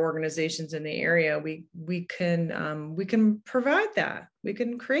the other organizations in the area, we can provide that, we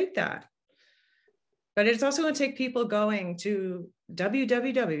can create that. But it's also going to take people going to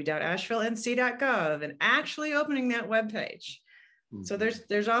www.asheville.nc.gov and actually opening that webpage. Mm-hmm. So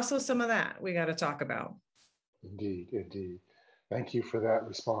there's also some of that we got to talk about. Indeed, indeed. Thank you for that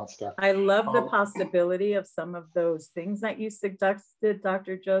response, Steph. I love the possibility of some of those things that you suggested,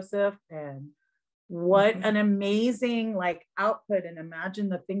 Dr. Joseph, and what an amazing like output, and imagine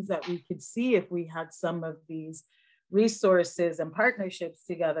the things that we could see if we had some of these resources and partnerships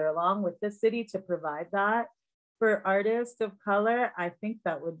together along with the city to provide that for artists of color. I think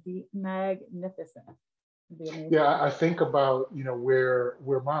that would be magnificent. Yeah, I think about, you know, where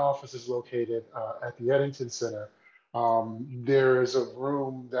my office is located at the Eddington Center. There is a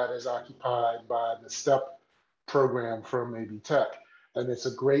room that is occupied by the STEP program from AB Tech. And it's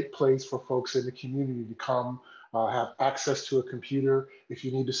a great place for folks in the community to come have access to a computer if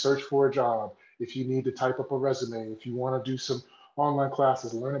you need to search for a job, if you need to type up a resume, if you want to do some online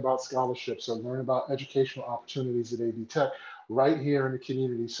classes, learn about scholarships or learn about educational opportunities at AB Tech right here in the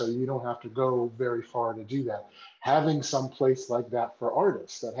community, so you don't have to go very far to do that. Having some place like that for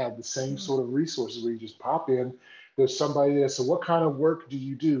artists that have the same sort of resources where you just pop in, there's somebody there. So what kind of work do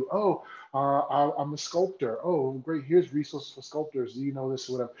you do? Oh, I'm a sculptor. Oh, great. Here's resources for sculptors. Do you know this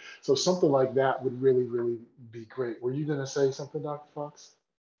or whatever? So something like that would really, really be great. Were you going to say something, Dr. Fox?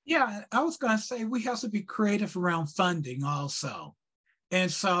 Yeah, I was going to say we have to be creative around funding also.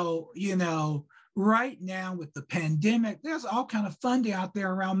 And so, you know, right now with the pandemic, there's all kind of funding out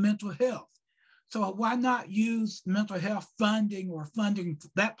there around mental health. So why not use mental health funding or funding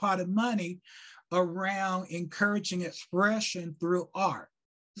that part of money around encouraging expression through art?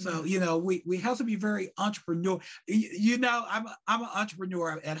 So, you know, we have to be very entrepreneurial. You know, I'm an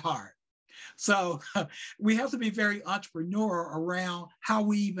entrepreneur at heart. So we have to be very entrepreneurial around how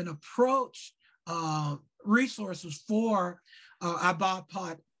we even approach resources for our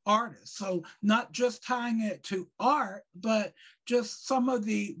BIPOC artists. So not just tying it to art, but just some of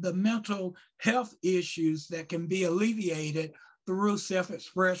the mental health issues that can be alleviated through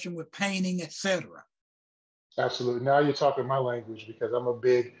self-expression with painting, etc. Absolutely. Now you're talking my language, because I'm a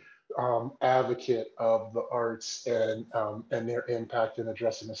big advocate of the arts and their impact in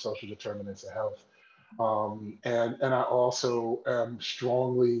addressing the social determinants of health. And I also am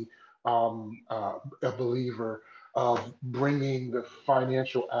strongly a believer of bringing the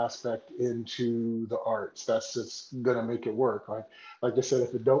financial aspect into the arts. That's just gonna make it work. Like I said,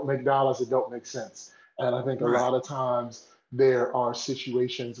 if it don't make dollars, it don't make sense. And I think a lot of times there are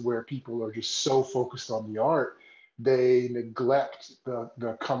situations where people are just so focused on the art, they neglect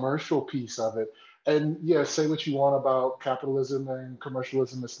the commercial piece of it. And yeah, say what you want about capitalism and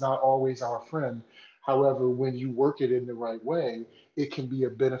commercialism, it's not always our friend. However, when you work it in the right way, it can be a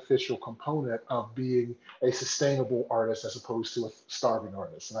beneficial component of being a sustainable artist as opposed to a starving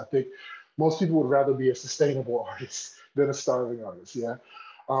artist. And I think most people would rather be a sustainable artist than a starving artist. Yeah.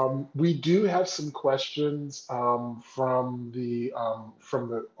 We do have some questions from the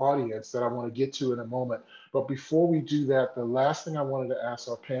audience that I want to get to in a moment. But before we do that, the last thing I wanted to ask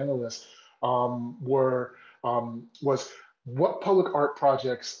our panelists was what public art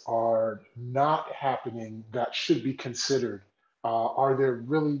projects are not happening that should be considered? Are there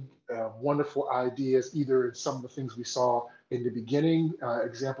really wonderful ideas, either in some of the things we saw in the beginning,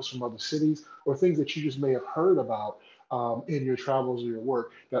 examples from other cities, or things that you just may have heard about in your travels or your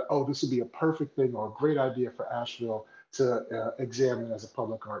work, that, oh, this would be a perfect thing or a great idea for Asheville to examine as a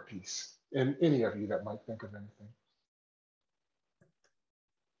public art piece? And any of you that might think of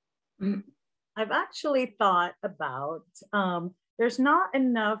anything. I've actually thought about, there's not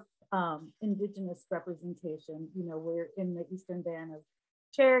enough Indigenous representation. You know, we're in the Eastern Band of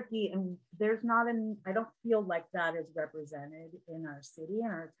Cherokee, and there's not I don't feel like that is represented in our city, in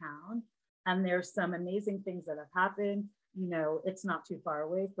our town. And there's some amazing things that have happened. You know, it's not too far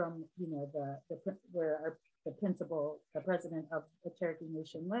away from, you know, where the president of the Cherokee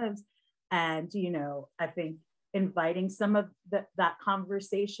Nation lives. And, you know, I think inviting some of that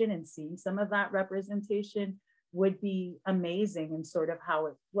conversation and seeing some of that representation would be amazing, and sort of how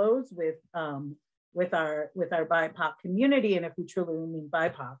it flows with our BIPOC community. And if we truly mean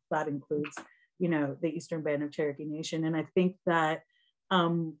BIPOC, that includes, you know, the Eastern Band of Cherokee Nation. And I think that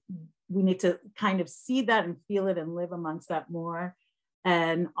we need to kind of see that and feel it and live amongst that more.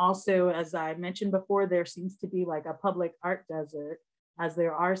 And also, as I mentioned before, there seems to be like a public art desert, as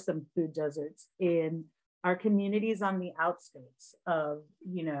there are some food deserts in our communities on the outskirts of,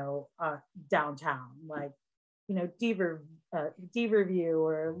 you know, downtown, like, you know, Deaverview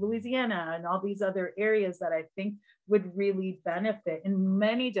or Louisiana, and all these other areas that I think would really benefit in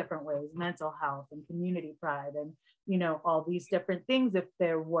many different ways, mental health and community pride, and, you know, all these different things, if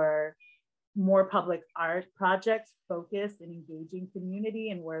there were more public art projects focused and engaging community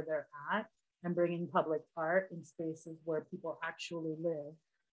and where they're at, and bringing public art in spaces where people actually live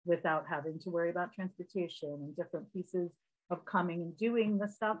without having to worry about transportation and different pieces of coming and doing the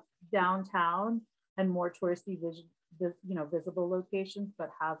stuff downtown and more touristy visible locations, but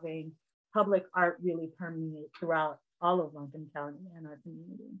having public art really permeate throughout all of Buncombe County and our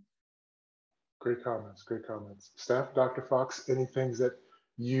community. Great comments, great comments. Staff, Dr. Fox, any things that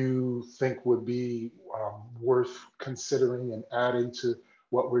you think would be worth considering and adding to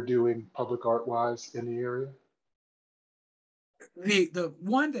what we're doing public art wise in the area? The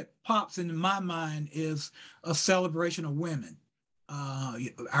one that pops into my mind is a celebration of women.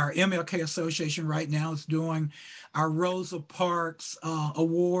 Our MLK Association right now is doing our Rosa Parks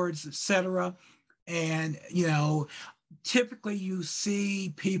awards, etc. And, you know, typically you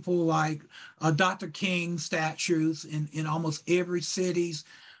see people like Dr. King statues in almost every cities.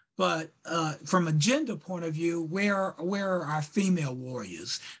 But from a gender point of view, where are our female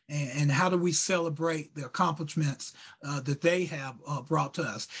warriors, and how do we celebrate the accomplishments that they have brought to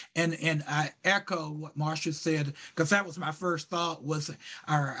us? And I echo what Marcia said, because that was my first thought, was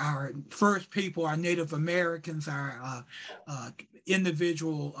our first people, our Native Americans, our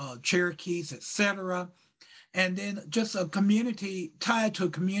individual Cherokees, etc. And then just a community tied to a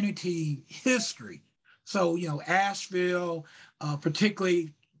community history. So, you know, Asheville,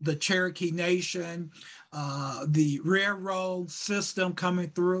 particularly the Cherokee Nation, the railroad system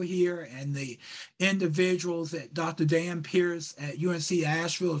coming through here, and the individuals that Dr. Dan Pierce at UNC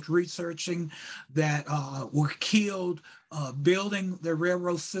Asheville is researching that were killed building the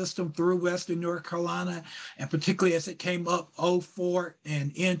railroad system through Western North Carolina, and particularly as it came up Old Fort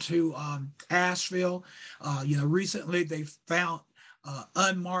and into Asheville. You know, recently they found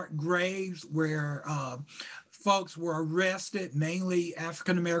unmarked graves where folks were arrested, mainly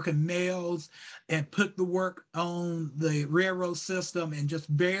African-American males, and put the work on the railroad system and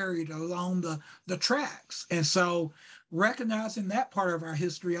just buried along the tracks. And so recognizing that part of our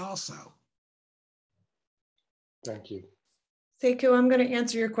history also. Thank you. Sekou, I'm going to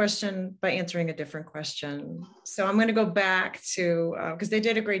answer your question by answering a different question. So I'm going to go back to, because they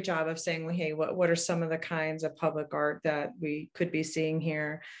did a great job of saying, well, hey, what are some of the kinds of public art that we could be seeing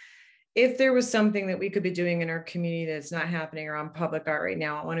here? If there was something that we could be doing in our community that's not happening around public art right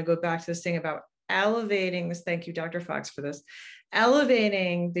now, I want to go back to this thing about elevating this. Thank you, Dr. Fox, for this.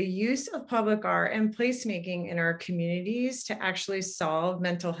 Elevating the use of public art and placemaking in our communities to actually solve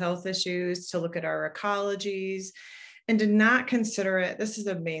mental health issues, to look at our ecologies, and to not consider it. This is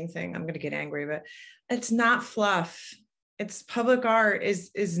the main thing. I'm going to get angry, but it's not fluff. It's public art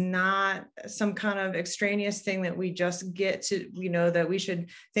is not some kind of extraneous thing that we just get to, you know, that we should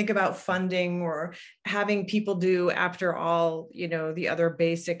think about funding or having people do after all, you know, the other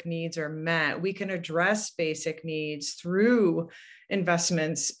basic needs are met. We can address basic needs through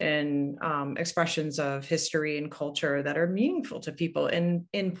investments in expressions of history and culture that are meaningful to people in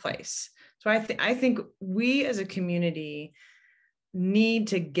place. So I think we as a community need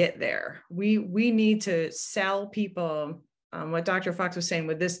to get there. We need to sell people what Dr. Fox was saying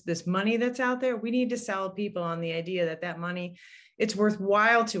with this money that's out there. We need to sell people on the idea that that money, it's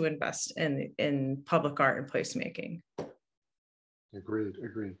worthwhile to invest in public art and placemaking. Agreed.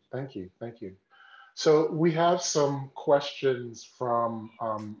 Thank you. So we have some questions from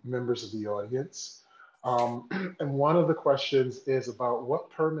members of the audience. And one of the questions is about what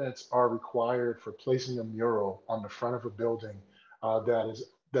permits are required for placing a mural on the front of a building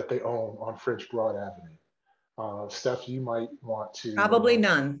that they own on French Broad Avenue. Steph, you might want to. Probably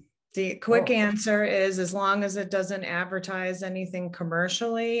none. The quick answer is, as long as it doesn't advertise anything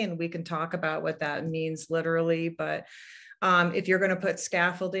commercially, and we can talk about what that means literally, but if you're going to put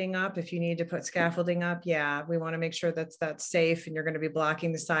scaffolding up, if you need to put scaffolding up, yeah, we want to make sure that's safe, and you're going to be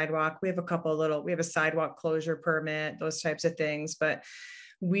blocking the sidewalk. We have we have a sidewalk closure permit, those types of things, but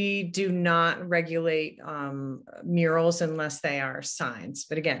we do not regulate murals unless they are signs.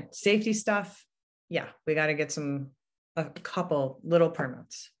 But again, safety stuff, yeah, we got to get a couple little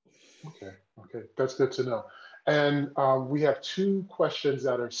permits. Okay, that's good to know. And we have two questions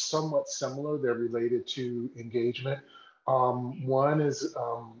that are somewhat similar. They're related to engagement. One is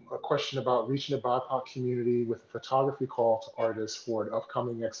a question about reaching the BIPOC community with a photography call to artists for an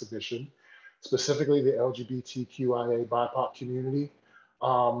upcoming exhibition, specifically the LGBTQIA BIPOC community.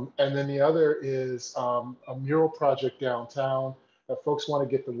 And then the other is a mural project downtown that folks want to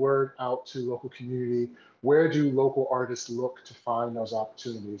get the word out to local community. Where do local artists look to find those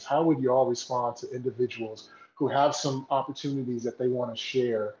opportunities? How would you all respond to individuals who have some opportunities that they want to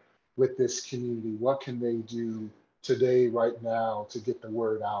share with this community? What can they do today, right now, to get the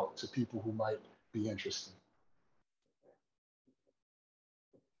word out to people who might be interested?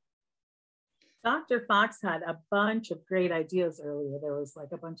 Dr. Fox had a bunch of great ideas earlier. There was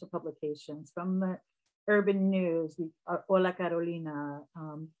like a bunch of publications from the Urban News, Hola Carolina.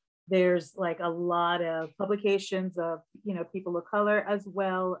 There's like a lot of publications of, people of color, as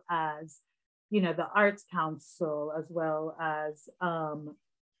well as, the Arts Council, as well as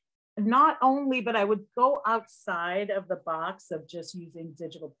not only, but I would go outside of the box of just using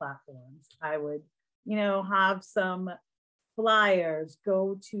digital platforms. I would, have some flyers,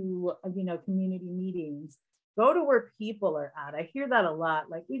 go to, community meetings, go to where people are at. I hear that a lot.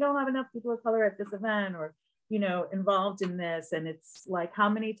 Like, we don't have enough people of color at this event, or, involved in this. And it's like, how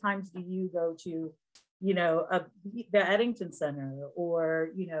many times do you go to, the Eddington Center, or,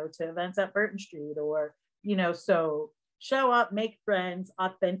 to events at Burton Street, or, so show up, make friends,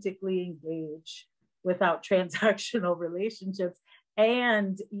 authentically engage without transactional relationships.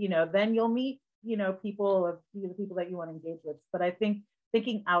 And, then you'll meet, people of the people that you want to engage with. But I think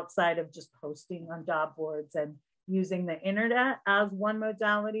thinking outside of just posting on job boards and using the internet as one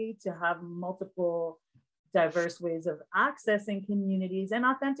modality to have multiple diverse ways of accessing communities and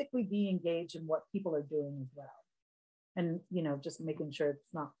authentically be engaged in what people are doing as well. And, just making sure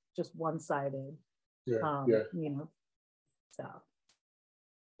it's not just one-sided. Yeah. So.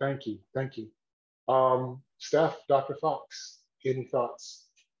 Thank you. Steph, Dr. Fox, any thoughts?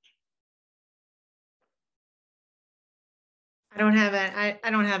 I don't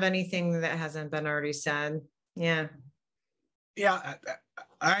have anything that hasn't been already said. Yeah. Yeah,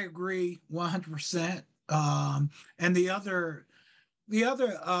 I agree 100%. And the other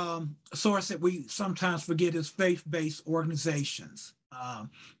source that we sometimes forget is faith-based organizations.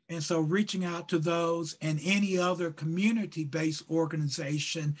 And so reaching out to those and any other community-based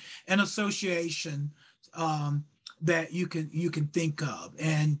organization and association that you can think of.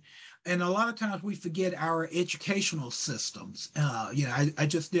 And a lot of times we forget our educational systems. I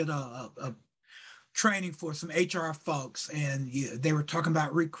just did a training for some HR folks, and they were talking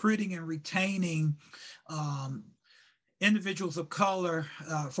about recruiting and retaining individuals of color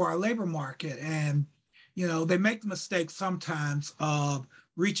for our labor market. And, they make the mistake sometimes of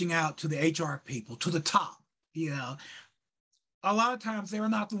reaching out to the HR people, to the top. A lot of times they're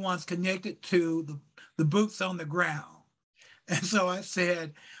not the ones connected to the boots on the ground. And so I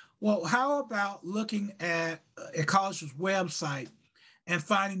said, well, how about looking at a college's website and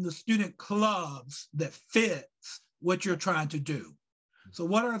finding the student clubs that fits what you're trying to do? So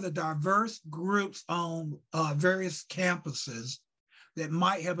what are the diverse groups on various campuses that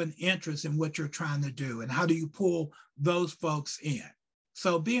might have an interest in what you're trying to do? And how do you pull those folks in?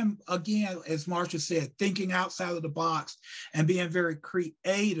 So being, again, as Marsha said, thinking outside of the box and being very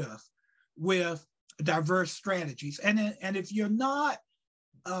creative with diverse strategies. And if you're not,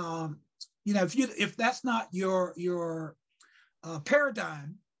 if that's not your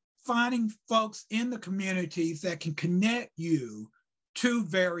paradigm, finding folks in the communities that can connect you to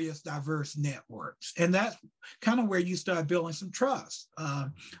various diverse networks. And that's kind of where you start building some trust.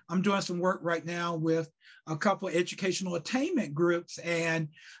 I'm doing some work right now with a couple of educational attainment groups. And,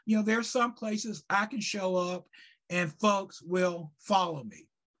 there's some places I can show up and folks will follow me.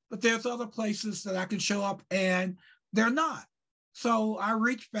 But there's other places that I can show up and they're not. So I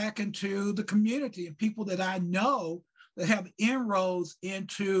reach back into the community and people that I know that have inroads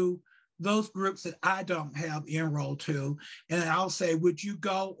into those groups that I don't have inroad to. And I'll say, would you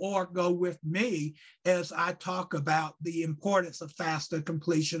go or go with me as I talk about the importance of FAFSA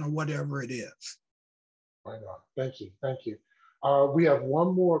completion or whatever it is? Right on. Thank you. We have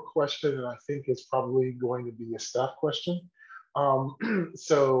one more question, and I think it's probably going to be a staff question.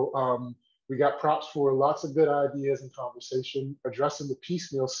 We got props for lots of good ideas and conversation. Addressing the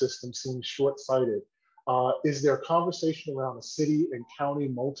piecemeal system seems short-sighted. Is there a conversation around a city and county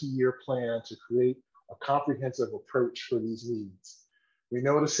multi-year plan to create a comprehensive approach for these needs? We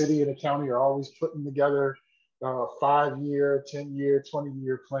know the city and the county are always putting together 5-year, 10-year,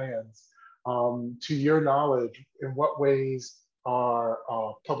 20-year plans. To your knowledge, in what ways are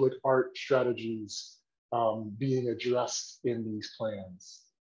public art strategies being addressed in these plans?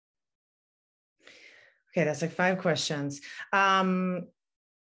 Okay, that's like 5 questions.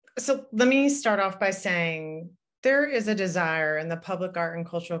 So let me start off by saying there is a desire, and the Public Art and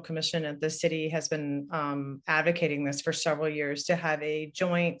Cultural Commission at the city has been advocating this for several years, to have a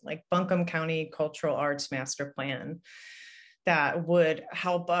joint, like, Buncombe County Cultural Arts Master Plan that would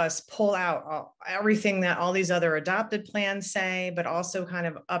help us pull out everything that all these other adopted plans say, but also kind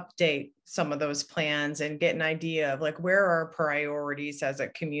of update some of those plans and get an idea of, like, where are our priorities as a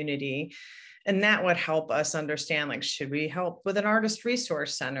community. And that would help us understand, like, should we help with an artist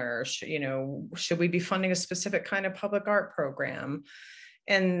resource center? Should we be funding a specific kind of public art program?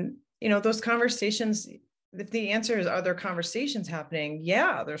 And, those conversations if the answer is, are there conversations happening?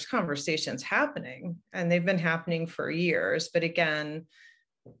 Yeah, there's conversations happening, and they've been happening for years. But again,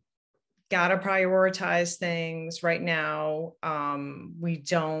 gotta prioritize things right now. We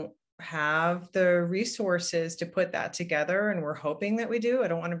don't have the resources to put that together, and we're hoping that we do. I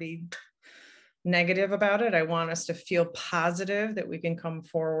don't want to be negative about it. I want us to feel positive that we can come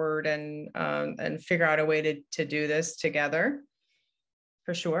forward and figure out a way to do this together,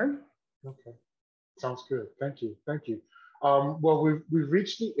 for sure. Okay, sounds good. Thank you. Thank you. Well, we've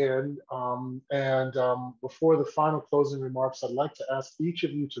reached the end, before the final closing remarks, I'd like to ask each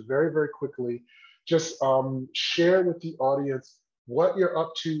of you to very, very quickly just share with the audience what you're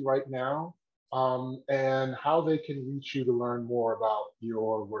up to right now, and how they can reach you to learn more about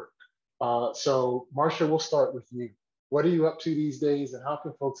your work. So Marsha, we'll start with you. What are you up to these days, and how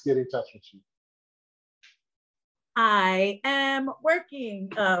can folks get in touch with you? I am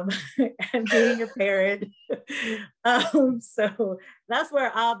working and being a parent. So that's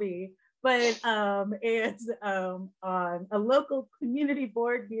where I'll be. But it's on a local community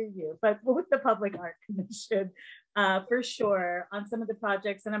board near you, but with the Public Art Commission, for sure, on some of the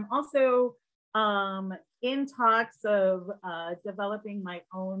projects. And I'm also in talks of developing my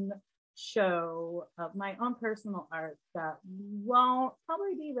own show of my own personal art that won't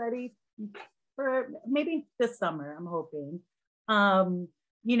probably be ready for maybe this summer, I'm hoping.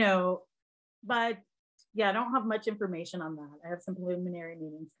 You know, but yeah, I don't have much information on that. I have some preliminary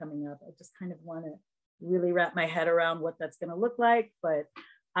meetings coming up. I just kind of want to really wrap my head around what that's going to look like, but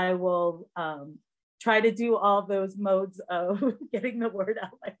I will try to do all those modes of getting the word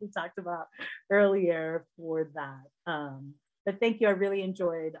out like we talked about earlier for that. But thank you. I really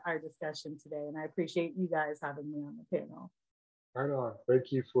enjoyed our discussion today, and I appreciate you guys having me on the panel. Right on.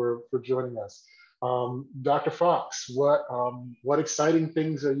 Thank you for joining us. Dr. Fox, what exciting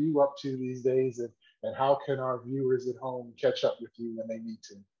things are you up to these days, and how can our viewers at home catch up with you when they need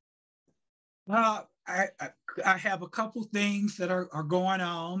to? Well, I have a couple things that are going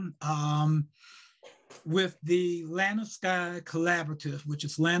on with the Atlanta Sky Collaborative, which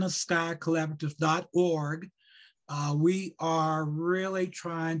is atlantaskycollaborative.org. We are really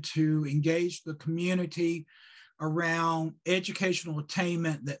trying to engage the community around educational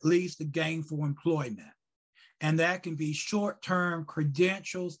attainment that leads to gainful employment. And that can be short-term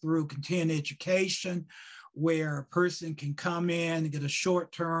credentials through continuing education, where a person can come in and get a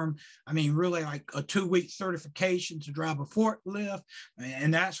short-term, really like a 2-week certification to drive a forklift.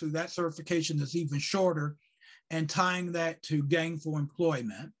 And actually that certification is even shorter, and tying that to gainful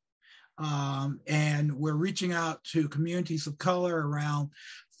employment. And we're reaching out to communities of color around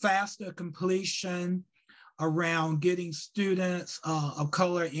FAFSA completion, around getting students of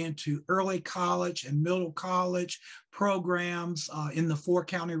color into early college and middle college programs in the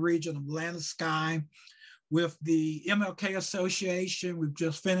 4-county region of Atlanta Sky. With the MLK Association, we've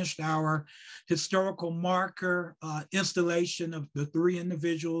just finished our historical marker installation of the 3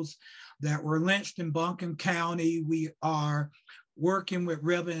 individuals that were lynched in Buncombe County. We are working with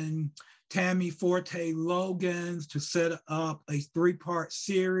Reverend Tammy Forte Logans to set up a 3-part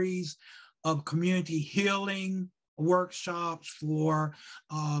series of community healing workshops for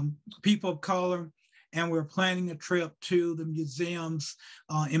people of color. And we're planning a trip to the museums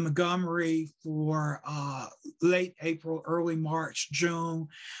in Montgomery for late April, early March, June,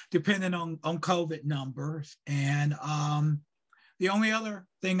 depending on COVID numbers. And the only other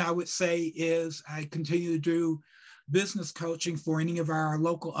thing I would say is I continue to do business coaching for any of our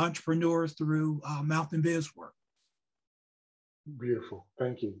local entrepreneurs through Mouth and Biz Work. Beautiful.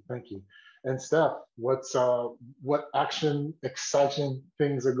 Thank you. Thank you. And Steph, what exciting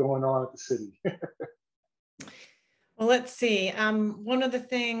things are going on at the city? Well, let's see. One of the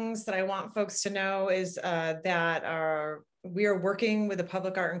things that I want folks to know is that we are working with the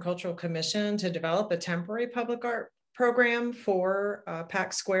Public Art and Cultural Commission to develop a temporary public art program for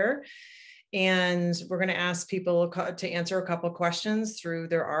Pack Square. And we're going to ask people to answer a couple of questions through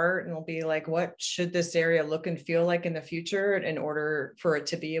their art. And it'll be like, what should this area look and feel like in the future in order for it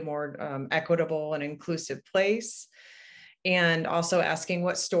to be a more equitable and inclusive place? And also asking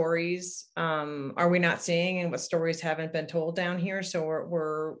what stories are we not seeing and what stories haven't been told down here. So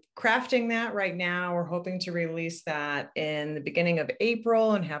we're crafting that right now. We're hoping to release that in the beginning of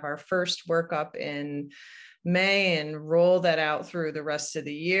April and have our first work up in May and roll that out through the rest of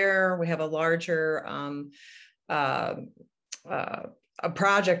the year. We have a larger a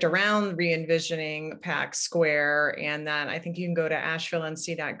project around re-envisioning Pack Square, and that I think you can go to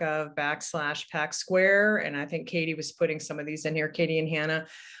ashevillennc.gov/Pack Square. And I think Katie was putting some of these in here, Katie and Hannah.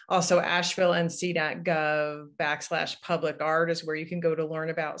 Also ashevillennc.gov/public art is where you can go to learn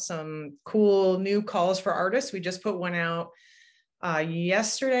about some cool new calls for artists. We just put one out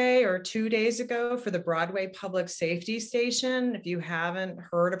yesterday or 2 days ago for the Broadway Public Safety Station. If you haven't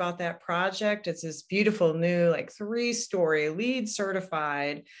heard about that project, it's this beautiful new, like 3-story LEED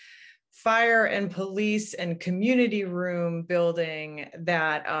certified fire and police and community room building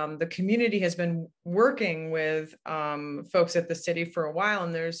that the community has been working with folks at the city for a while.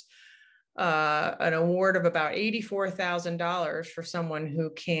 And there's an award of about $84,000 for someone who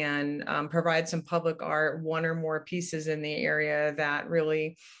can provide some public art, 1 or more pieces in the area that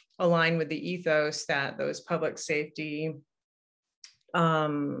really align with the ethos that those public safety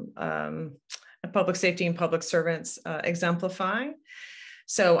and public servants exemplify.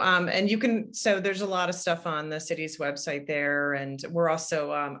 So, and you can, so there's a lot of stuff on the city's website there. And we're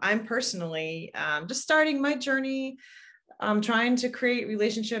also, I'm personally just starting my journey. I'm trying to create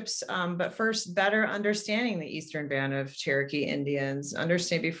relationships, but first better understanding the Eastern Band of Cherokee Indians,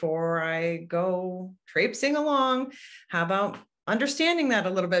 understand before I go traipsing along. How about understanding that a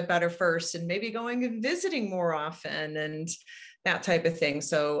little bit better first, and maybe going and visiting more often and that type of thing.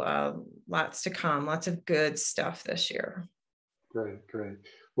 So lots to come, lots of good stuff this year. Great, great.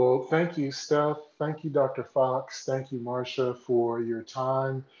 Well, thank you, Steph. Thank you, Dr. Fox. Thank you, Marcia, for your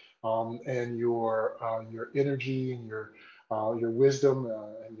time and your energy and your wisdom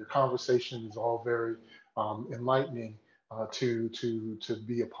and your conversation is all very enlightening to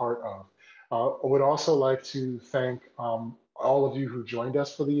be a part of. I would also like to thank all of you who joined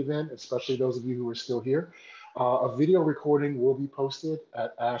us for the event, especially those of you who are still here. A video recording will be posted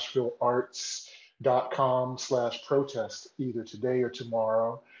at ashevillearts.com/protest either today or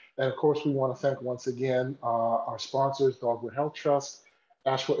tomorrow. And of course, we want to thank once again our sponsors, Dogwood Health Trust,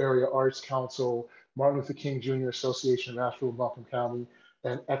 Asheville Area Arts Council, Martin Luther King Jr. Association of Asheville, Buncombe County,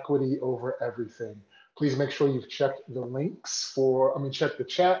 and Equity Over Everything. Please make sure you've checked the links check the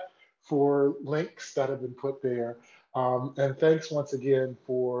chat for links that have been put there. And thanks once again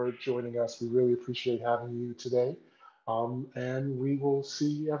for joining us. We really appreciate having you today. And we will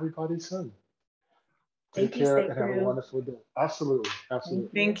see everybody soon. Take care and have a wonderful day. Absolutely, absolutely.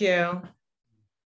 Thank you.